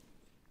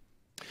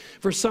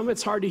 For some,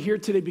 it's hard to hear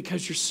today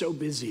because you're so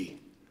busy.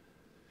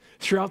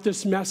 Throughout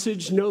this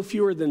message, no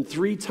fewer than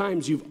 3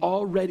 times you've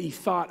already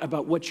thought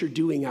about what you're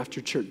doing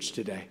after church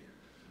today.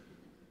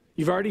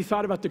 You've already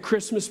thought about the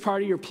Christmas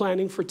party you're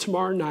planning for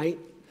tomorrow night.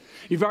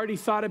 You've already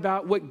thought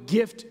about what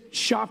gift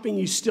shopping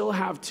you still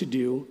have to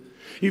do.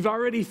 You've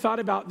already thought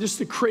about just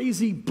the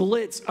crazy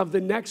blitz of the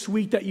next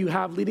week that you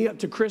have leading up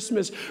to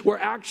Christmas, where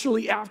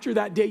actually after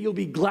that day you'll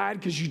be glad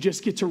because you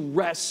just get to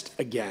rest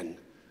again.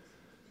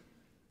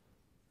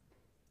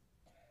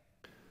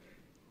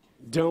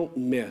 Don't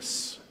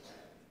miss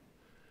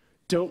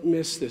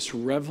this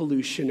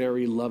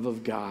revolutionary love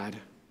of God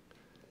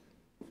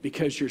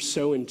because you're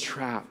so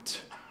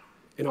entrapped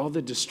in all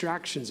the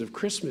distractions of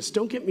Christmas.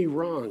 Don't get me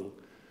wrong.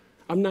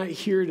 I'm not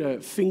here to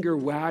finger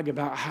wag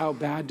about how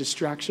bad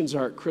distractions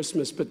are at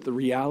Christmas, but the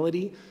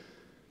reality,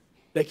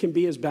 they can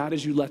be as bad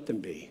as you let them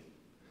be.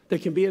 They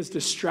can be as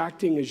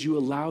distracting as you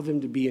allow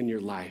them to be in your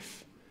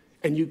life.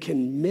 And you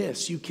can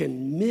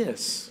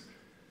miss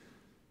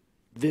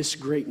this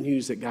great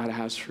news that God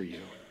has for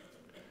you.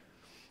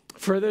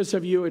 For those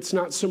of you, it's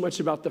not so much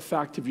about the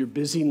fact of your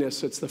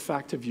busyness, it's the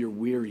fact of your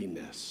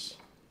weariness.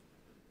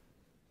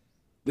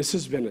 This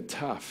has been a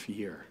tough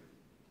year.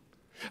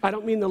 I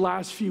don't mean the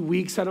last few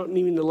weeks. I don't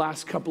mean the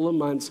last couple of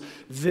months.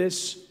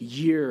 This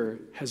year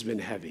has been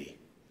heavy.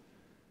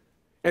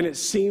 And it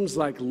seems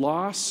like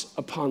loss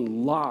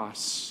upon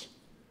loss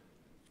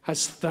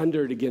has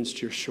thundered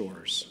against your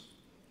shores.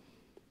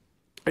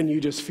 And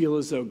you just feel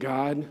as though,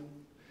 God,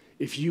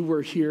 if you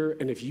were here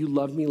and if you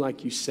love me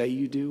like you say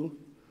you do,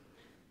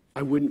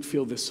 I wouldn't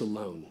feel this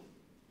alone.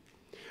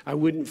 I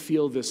wouldn't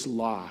feel this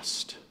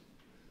lost.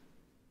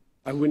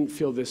 I wouldn't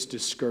feel this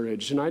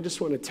discouraged. And I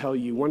just want to tell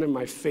you, one of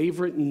my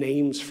favorite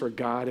names for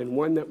God and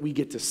one that we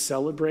get to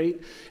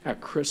celebrate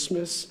at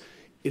Christmas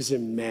is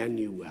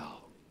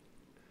Emmanuel,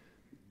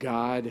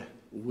 God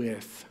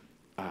with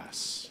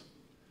us.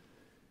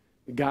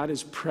 God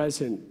is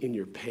present in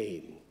your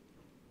pain.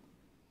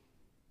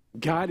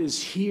 God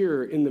is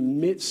here in the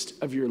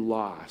midst of your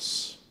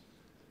loss.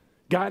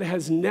 God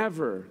has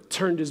never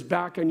turned his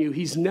back on you.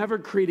 He's never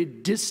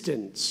created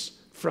distance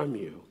from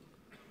you.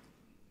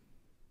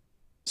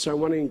 So I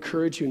want to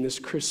encourage you in this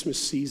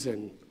Christmas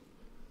season,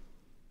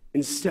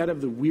 instead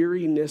of the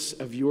weariness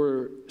of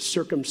your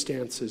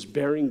circumstances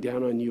bearing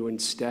down on you,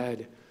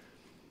 instead,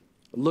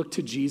 look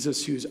to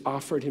Jesus, who's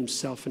offered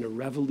himself in a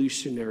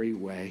revolutionary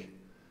way,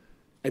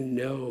 and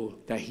know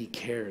that he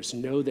cares,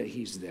 know that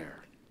he's there.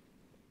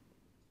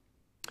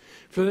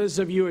 For those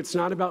of you, it's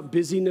not about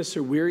busyness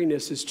or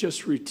weariness, it's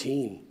just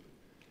routine.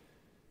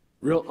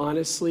 Real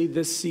honestly,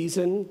 this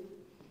season,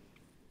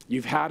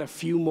 you've had a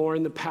few more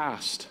in the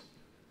past.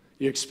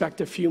 You expect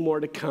a few more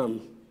to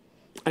come,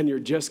 and you're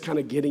just kind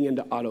of getting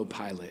into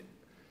autopilot.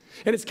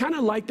 And it's kind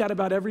of like that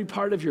about every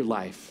part of your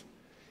life.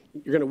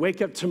 You're going to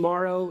wake up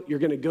tomorrow. You're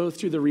going to go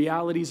through the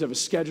realities of a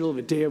schedule of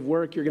a day of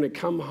work. You're going to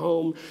come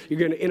home.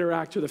 You're going to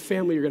interact with a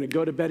family. You're going to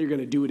go to bed. You're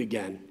going to do it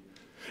again.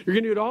 You're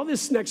going to do it all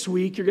this next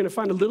week. You're going to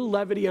find a little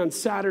levity on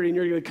Saturday, and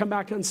you're going to come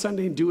back on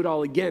Sunday and do it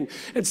all again.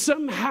 And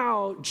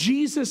somehow,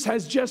 Jesus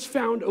has just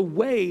found a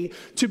way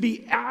to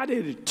be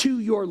added to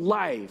your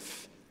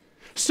life.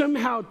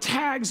 Somehow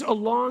tags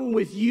along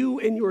with you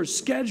in your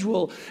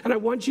schedule. And I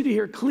want you to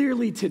hear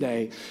clearly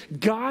today,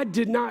 God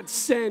did not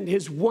send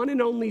his one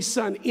and only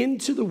son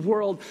into the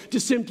world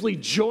to simply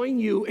join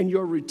you in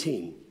your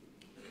routine.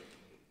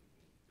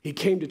 He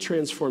came to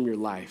transform your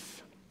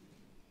life.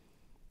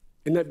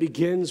 And that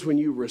begins when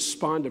you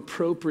respond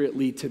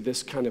appropriately to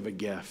this kind of a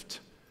gift.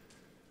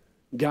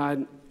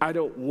 God, I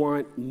don't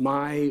want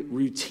my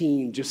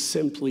routine just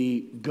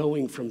simply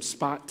going from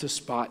spot to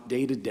spot,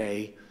 day to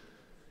day,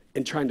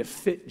 and trying to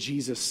fit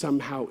Jesus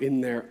somehow in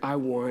there. I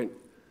want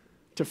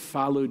to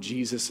follow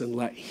Jesus and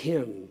let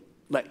him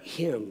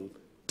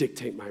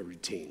dictate my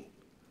routine.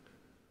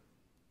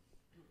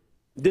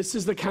 This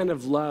is the kind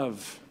of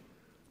love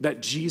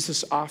that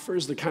Jesus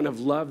offers, the kind of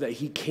love that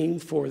he came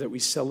for, that we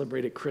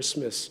celebrate at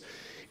Christmas,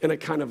 and a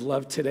kind of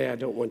love today I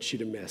don't want you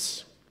to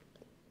miss.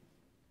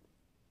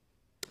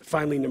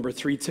 Finally, number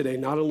 3 today,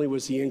 not only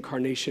was the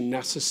incarnation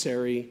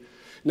necessary,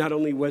 not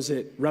only was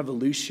it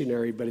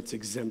revolutionary, but it's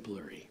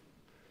exemplary.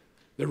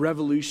 The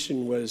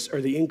incarnation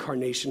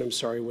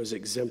was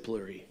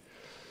exemplary.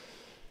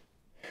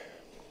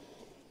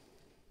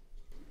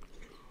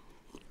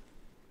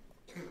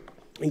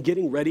 In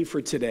getting ready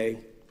for today,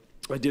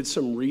 I did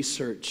some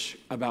research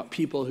about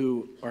people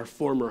who are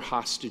former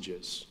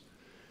hostages.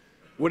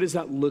 What does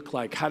that look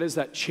like? How does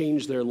that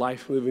change their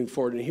life moving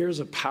forward? And here's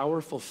a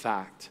powerful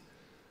fact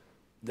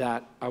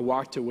that I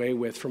walked away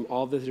with from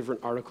all the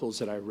different articles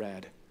that I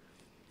read.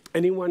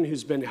 Anyone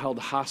who's been held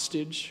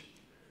hostage,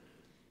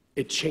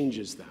 it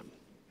changes them.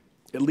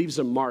 It leaves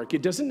a mark.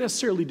 It doesn't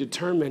necessarily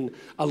determine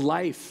a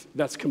life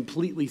that's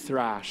completely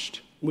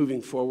thrashed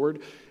moving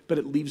forward, but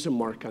it leaves a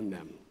mark on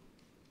them.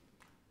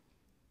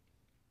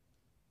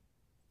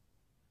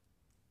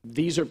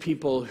 These are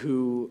people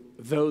who,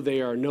 though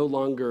they are no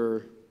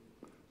longer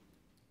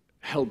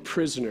held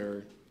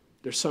prisoner,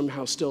 they're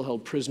somehow still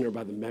held prisoner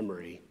by the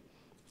memory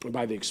or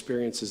by the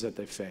experiences that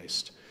they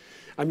faced.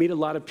 I meet a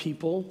lot of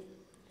people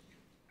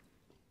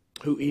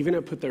who even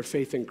have put their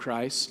faith in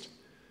Christ,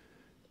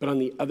 but on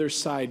the other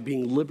side,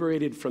 being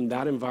liberated from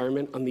that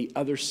environment, on the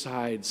other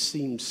side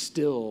seems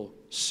still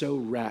so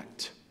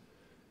wrecked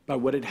by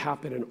what had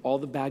happened and all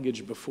the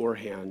baggage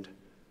beforehand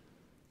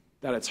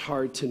that it's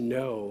hard to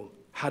know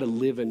how to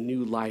live a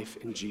new life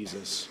in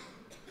Jesus.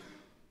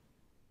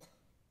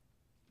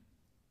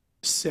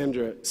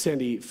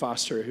 Sandy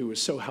Foster, who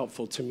was so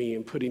helpful to me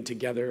in putting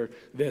together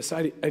this,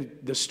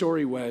 the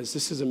story was,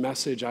 this is a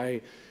message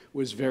I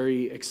was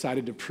very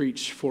excited to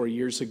preach 4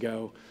 years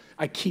ago.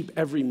 I keep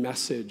every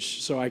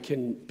message so I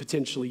can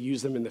potentially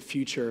use them in the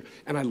future,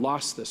 and I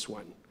lost this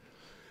one.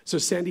 So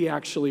Sandy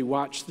actually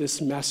watched this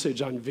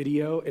message on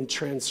video and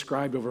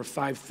transcribed over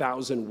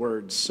 5,000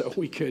 words so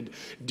we could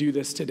do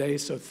this today,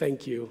 so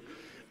thank you.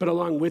 But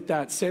along with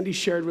that, Sandy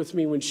shared with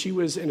me when she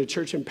was in a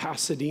church in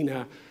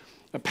Pasadena,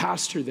 a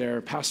pastor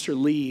there, Pastor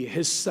Lee,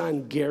 his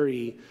son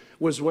Gary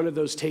was one of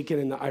those taken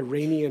in the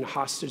Iranian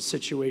hostage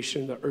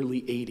situation in the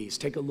early 80s.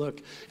 Take a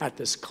look at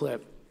this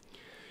clip.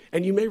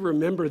 And you may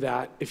remember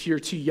that. If you're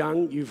too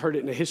young, you've heard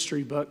it in a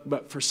history book,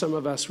 but for some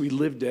of us, we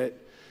lived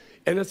it.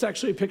 And that's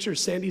actually a picture.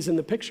 Sandy's in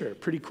the picture.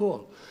 Pretty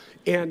cool.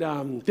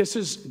 And this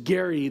is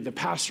Gary, the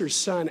pastor's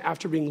son,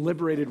 after being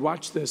liberated.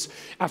 Watch this.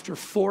 After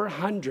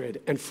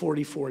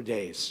 444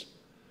 days.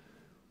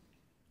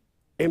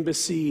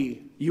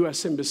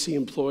 U.S. Embassy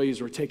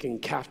employees were taken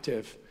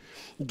captive.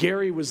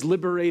 Gary was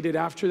liberated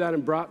after that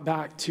and brought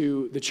back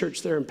to the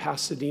church there in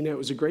Pasadena. It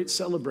was a great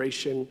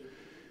celebration.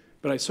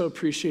 But I so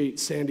appreciate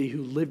Sandy,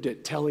 who lived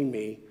it, telling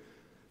me,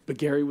 but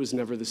Gary was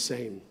never the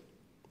same.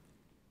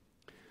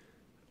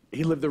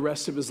 He lived the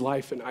rest of his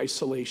life in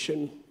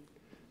isolation,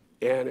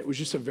 and it was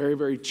just a very,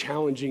 very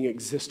challenging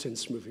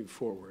existence moving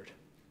forward.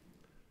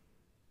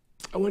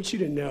 I want you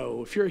to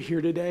know, if you're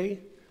here today,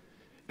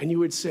 and you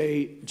would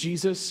say,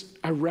 Jesus,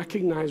 I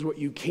recognize what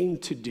you came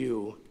to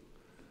do,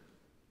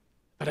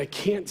 but I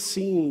can't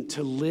seem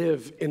to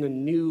live in a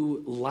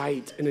new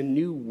light, in a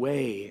new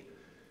way,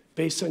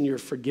 based on your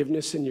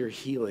forgiveness and your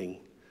healing.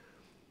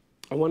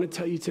 I want to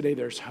tell you today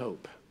there's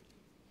hope.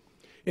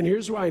 And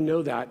here's why I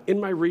know that. In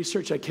my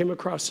research, I came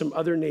across some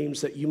other names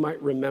that you might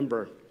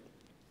remember.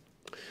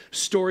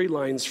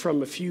 Storylines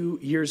from a few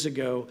years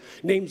ago.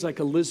 Names like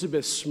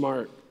Elizabeth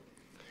Smart.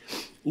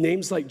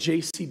 Names like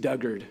J.C.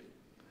 Duggard.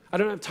 I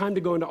don't have time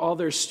to go into all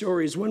their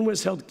stories. One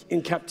was held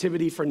in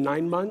captivity for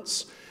 9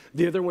 months.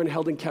 The other one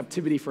held in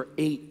captivity for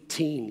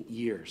 18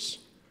 years.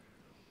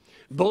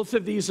 Both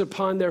of these,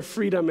 upon their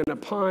freedom and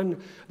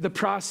upon the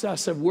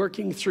process of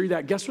working through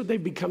that, guess what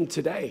they've become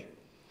today?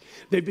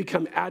 They've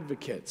become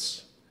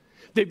advocates.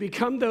 They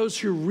become those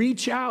who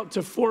reach out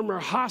to former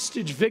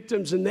hostage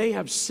victims, and they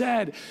have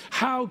said,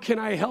 how can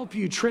I help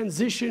you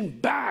transition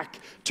back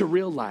to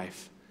real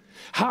life?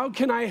 How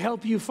can I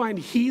help you find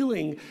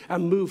healing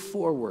and move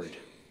forward?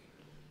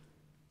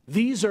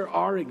 These are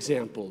our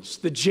examples,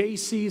 the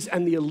JCs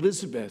and the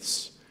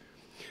Elizabeths.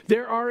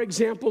 There are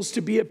examples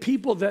to be a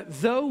people that,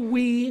 though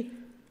we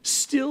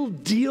still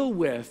deal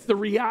with the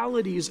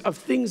realities of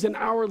things in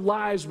our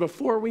lives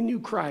before we knew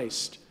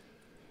Christ,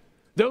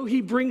 though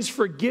he brings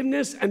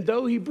forgiveness and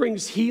though he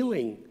brings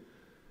healing,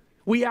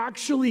 we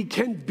actually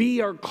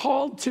are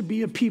called to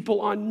be a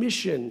people on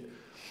mission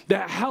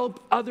that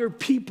help other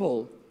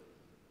people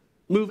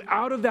move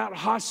out of that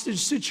hostage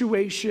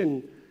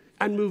situation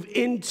and move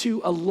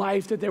into a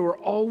life that they were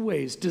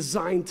always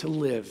designed to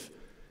live,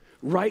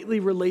 rightly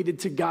related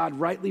to God,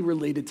 rightly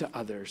related to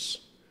others.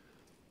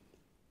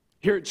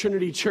 Here at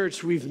Trinity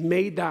Church, we've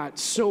made that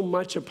so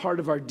much a part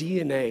of our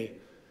DNA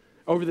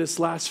over this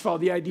last fall.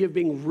 The idea of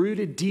being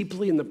rooted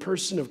deeply in the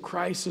person of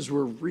Christ as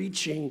we're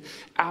reaching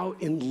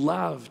out in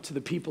love to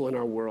the people in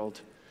our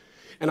world.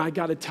 And I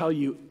got to tell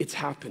you, it's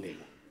happening.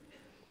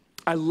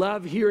 I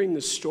love hearing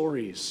the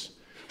stories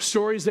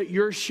that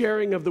you're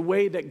sharing of the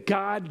way that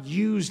God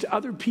used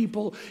other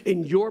people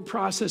in your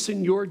process,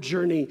 in your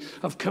journey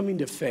of coming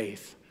to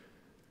faith.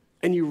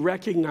 And you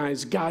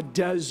recognize God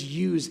does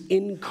use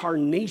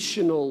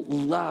incarnational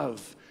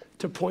love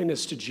to point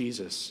us to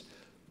Jesus.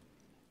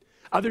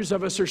 Others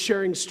of us are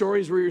sharing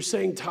stories where you're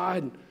saying,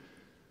 Todd,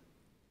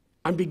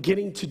 I'm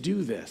beginning to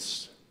do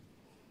this.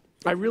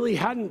 I really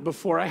hadn't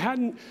before. I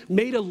hadn't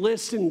made a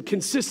list and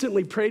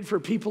consistently prayed for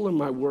people in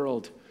my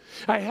world.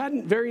 I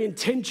hadn't very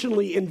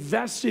intentionally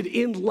invested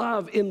in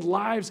love, in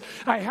lives.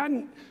 I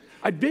hadn't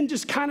I'd been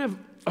just kind of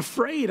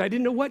afraid. I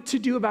didn't know what to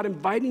do about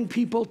inviting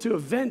people to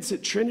events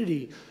at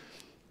Trinity,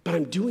 but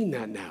I'm doing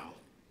that now.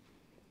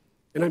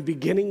 And I'm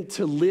beginning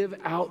to live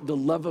out the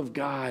love of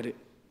God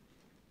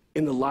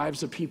in the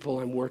lives of people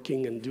I'm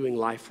working and doing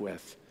life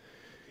with.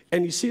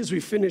 And you see, as we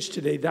finish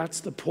today, that's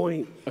the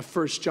point of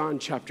 1 John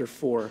chapter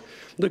 4.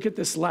 Look at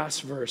this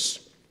last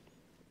verse,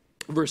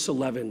 verse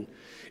 11.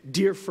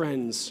 Dear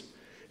friends,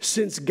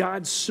 since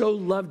God so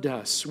loved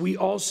us, we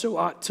also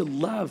ought to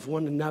love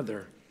one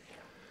another.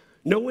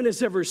 No one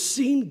has ever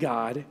seen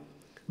God,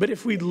 but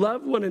if we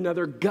love one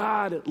another,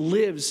 God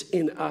lives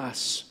in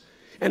us,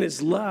 and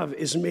his love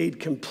is made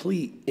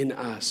complete in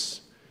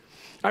us.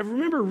 I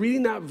remember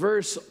reading that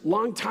verse a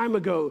long time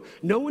ago.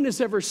 No one has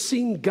ever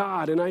seen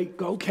God, and I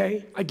go,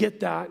 okay, I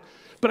get that,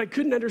 but I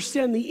couldn't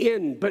understand the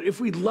end. But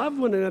if we love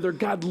one another,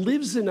 God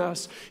lives in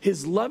us,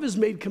 his love is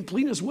made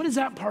complete in us. What does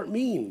that part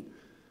mean?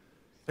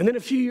 And then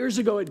a few years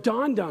ago, it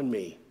dawned on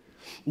me.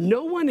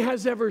 No one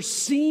has ever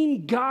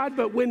seen God,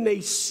 but when they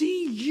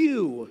see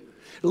you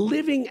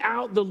living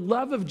out the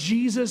love of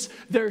Jesus,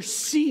 they're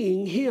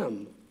seeing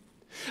him.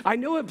 I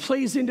know it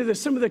plays into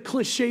some of the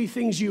cliche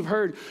things you've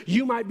heard.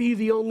 You might be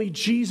the only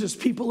Jesus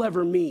people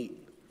ever meet.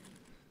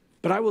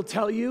 But I will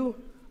tell you,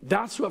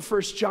 that's what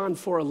 1 John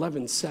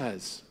 4:11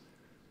 says.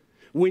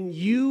 When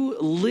you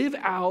live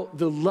out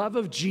the love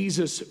of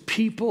Jesus,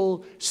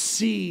 people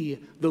see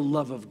the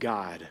love of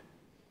God.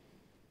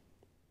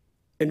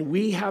 And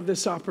we have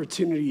this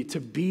opportunity to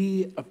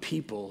be a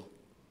people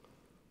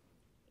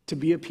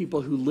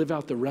who live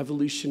out the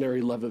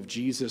revolutionary love of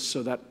Jesus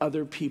so that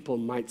other people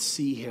might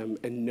see him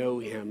and know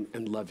him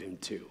and love him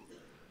too.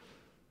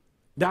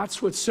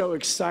 That's what's so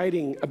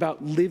exciting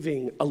about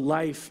living a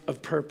life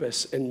of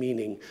purpose and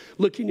meaning.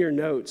 Look in your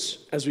notes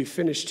as we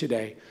finish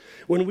today.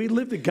 When we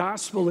live the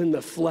gospel in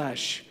the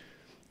flesh,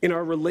 in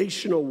our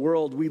relational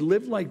world, we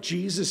live like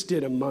Jesus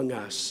did among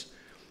us.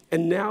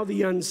 And now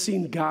the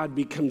unseen God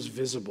becomes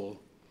visible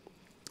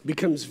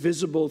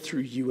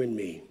through you and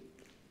me.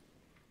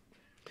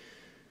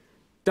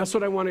 That's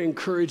what I want to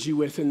encourage you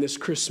with in this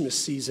Christmas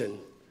season.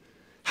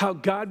 How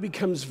God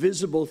becomes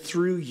visible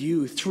through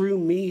you, through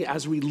me,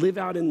 as we live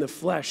out in the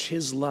flesh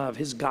his love,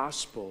 his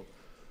gospel.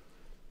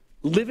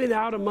 Live it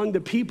out among the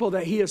people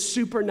that he has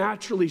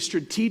supernaturally,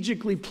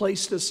 strategically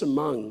placed us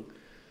among.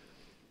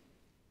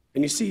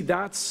 And you see,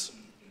 that's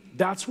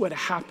what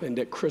happened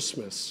at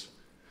Christmas.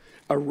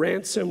 A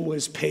ransom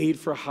was paid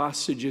for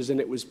hostages, and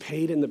it was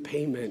paid in the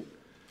payment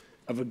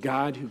of a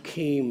God who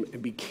came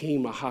and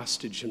became a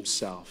hostage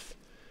himself.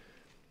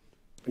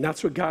 And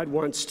that's what God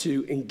wants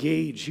to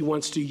engage. He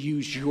wants to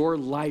use your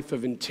life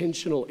of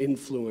intentional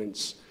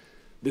influence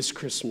this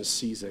Christmas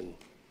season.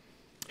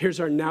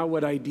 Here's our now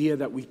what idea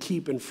that we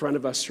keep in front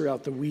of us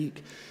throughout the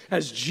week.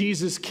 As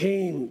Jesus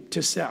came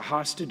to set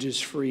hostages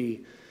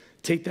free,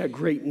 take that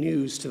great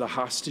news to the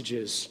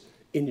hostages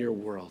in your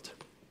world.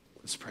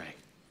 Let's pray.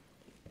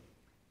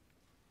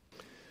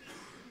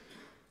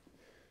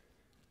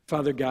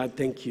 Father God,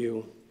 thank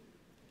you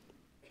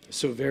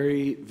so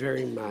very,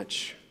 very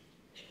much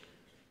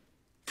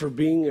for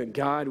being a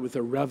God with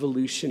a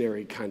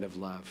revolutionary kind of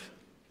love.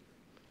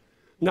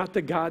 Not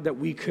the God that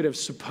we could have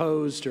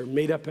supposed or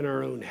made up in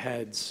our own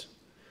heads,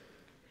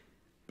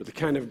 but the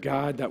kind of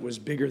God that was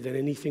bigger than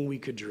anything we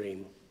could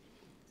dream.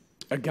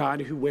 A God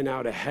who went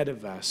out ahead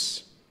of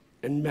us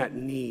and met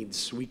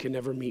needs we could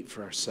never meet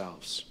for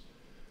ourselves.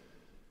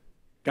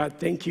 God,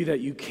 thank you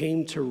that you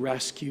came to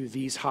rescue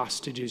these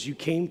hostages. You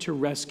came to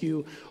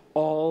rescue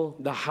all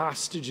the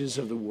hostages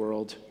of the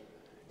world,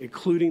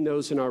 including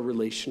those in our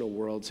relational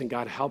worlds. And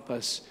God, help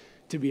us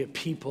to be a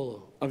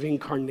people of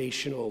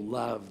incarnational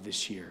love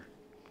this year.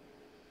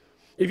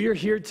 If you're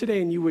here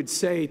today and you would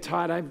say,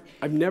 Todd,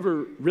 I've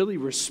never really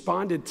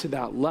responded to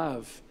that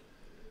love,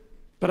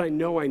 but I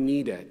know I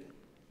need it.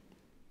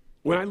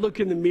 When I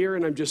look in the mirror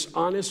and I'm just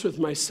honest with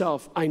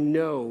myself, I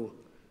know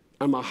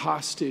I'm a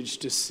hostage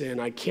to sin.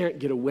 I can't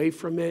get away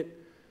from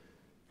it.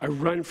 I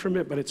run from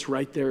it, but it's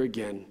right there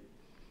again.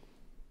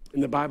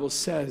 And the Bible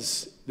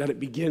says that it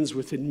begins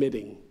with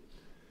admitting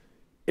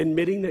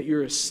that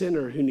you're a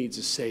sinner who needs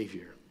a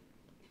Savior.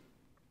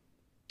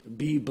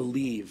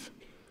 Believe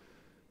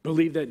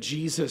that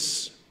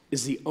Jesus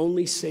is the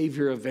only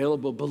Savior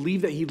available.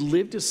 Believe that he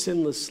lived a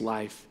sinless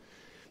life,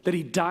 that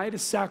he died a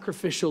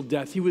sacrificial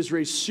death. He was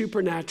raised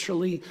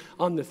supernaturally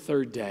on the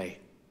third day.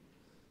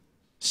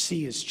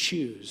 C is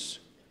choose.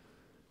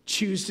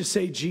 Choose to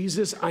say,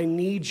 Jesus, I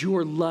need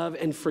your love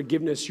and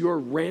forgiveness. Your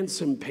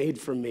ransom paid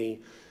for me.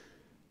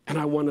 And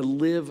I want to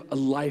live a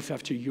life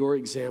after your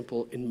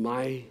example in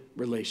my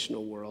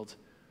relational world.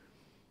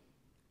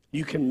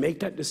 You can make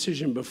that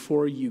decision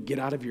before you get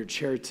out of your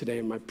chair today.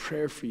 And my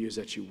prayer for you is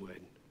that you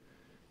would.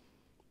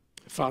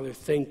 Father,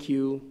 thank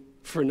you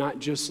for not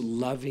just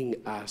loving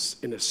us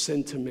in a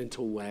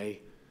sentimental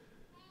way,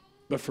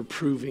 but for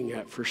proving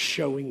it, for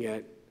showing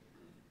it,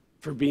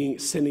 for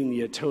sending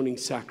the atoning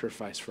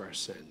sacrifice for our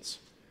sins.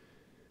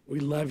 We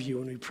love you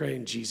and we pray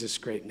in Jesus'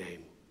 great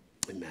name.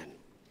 Amen.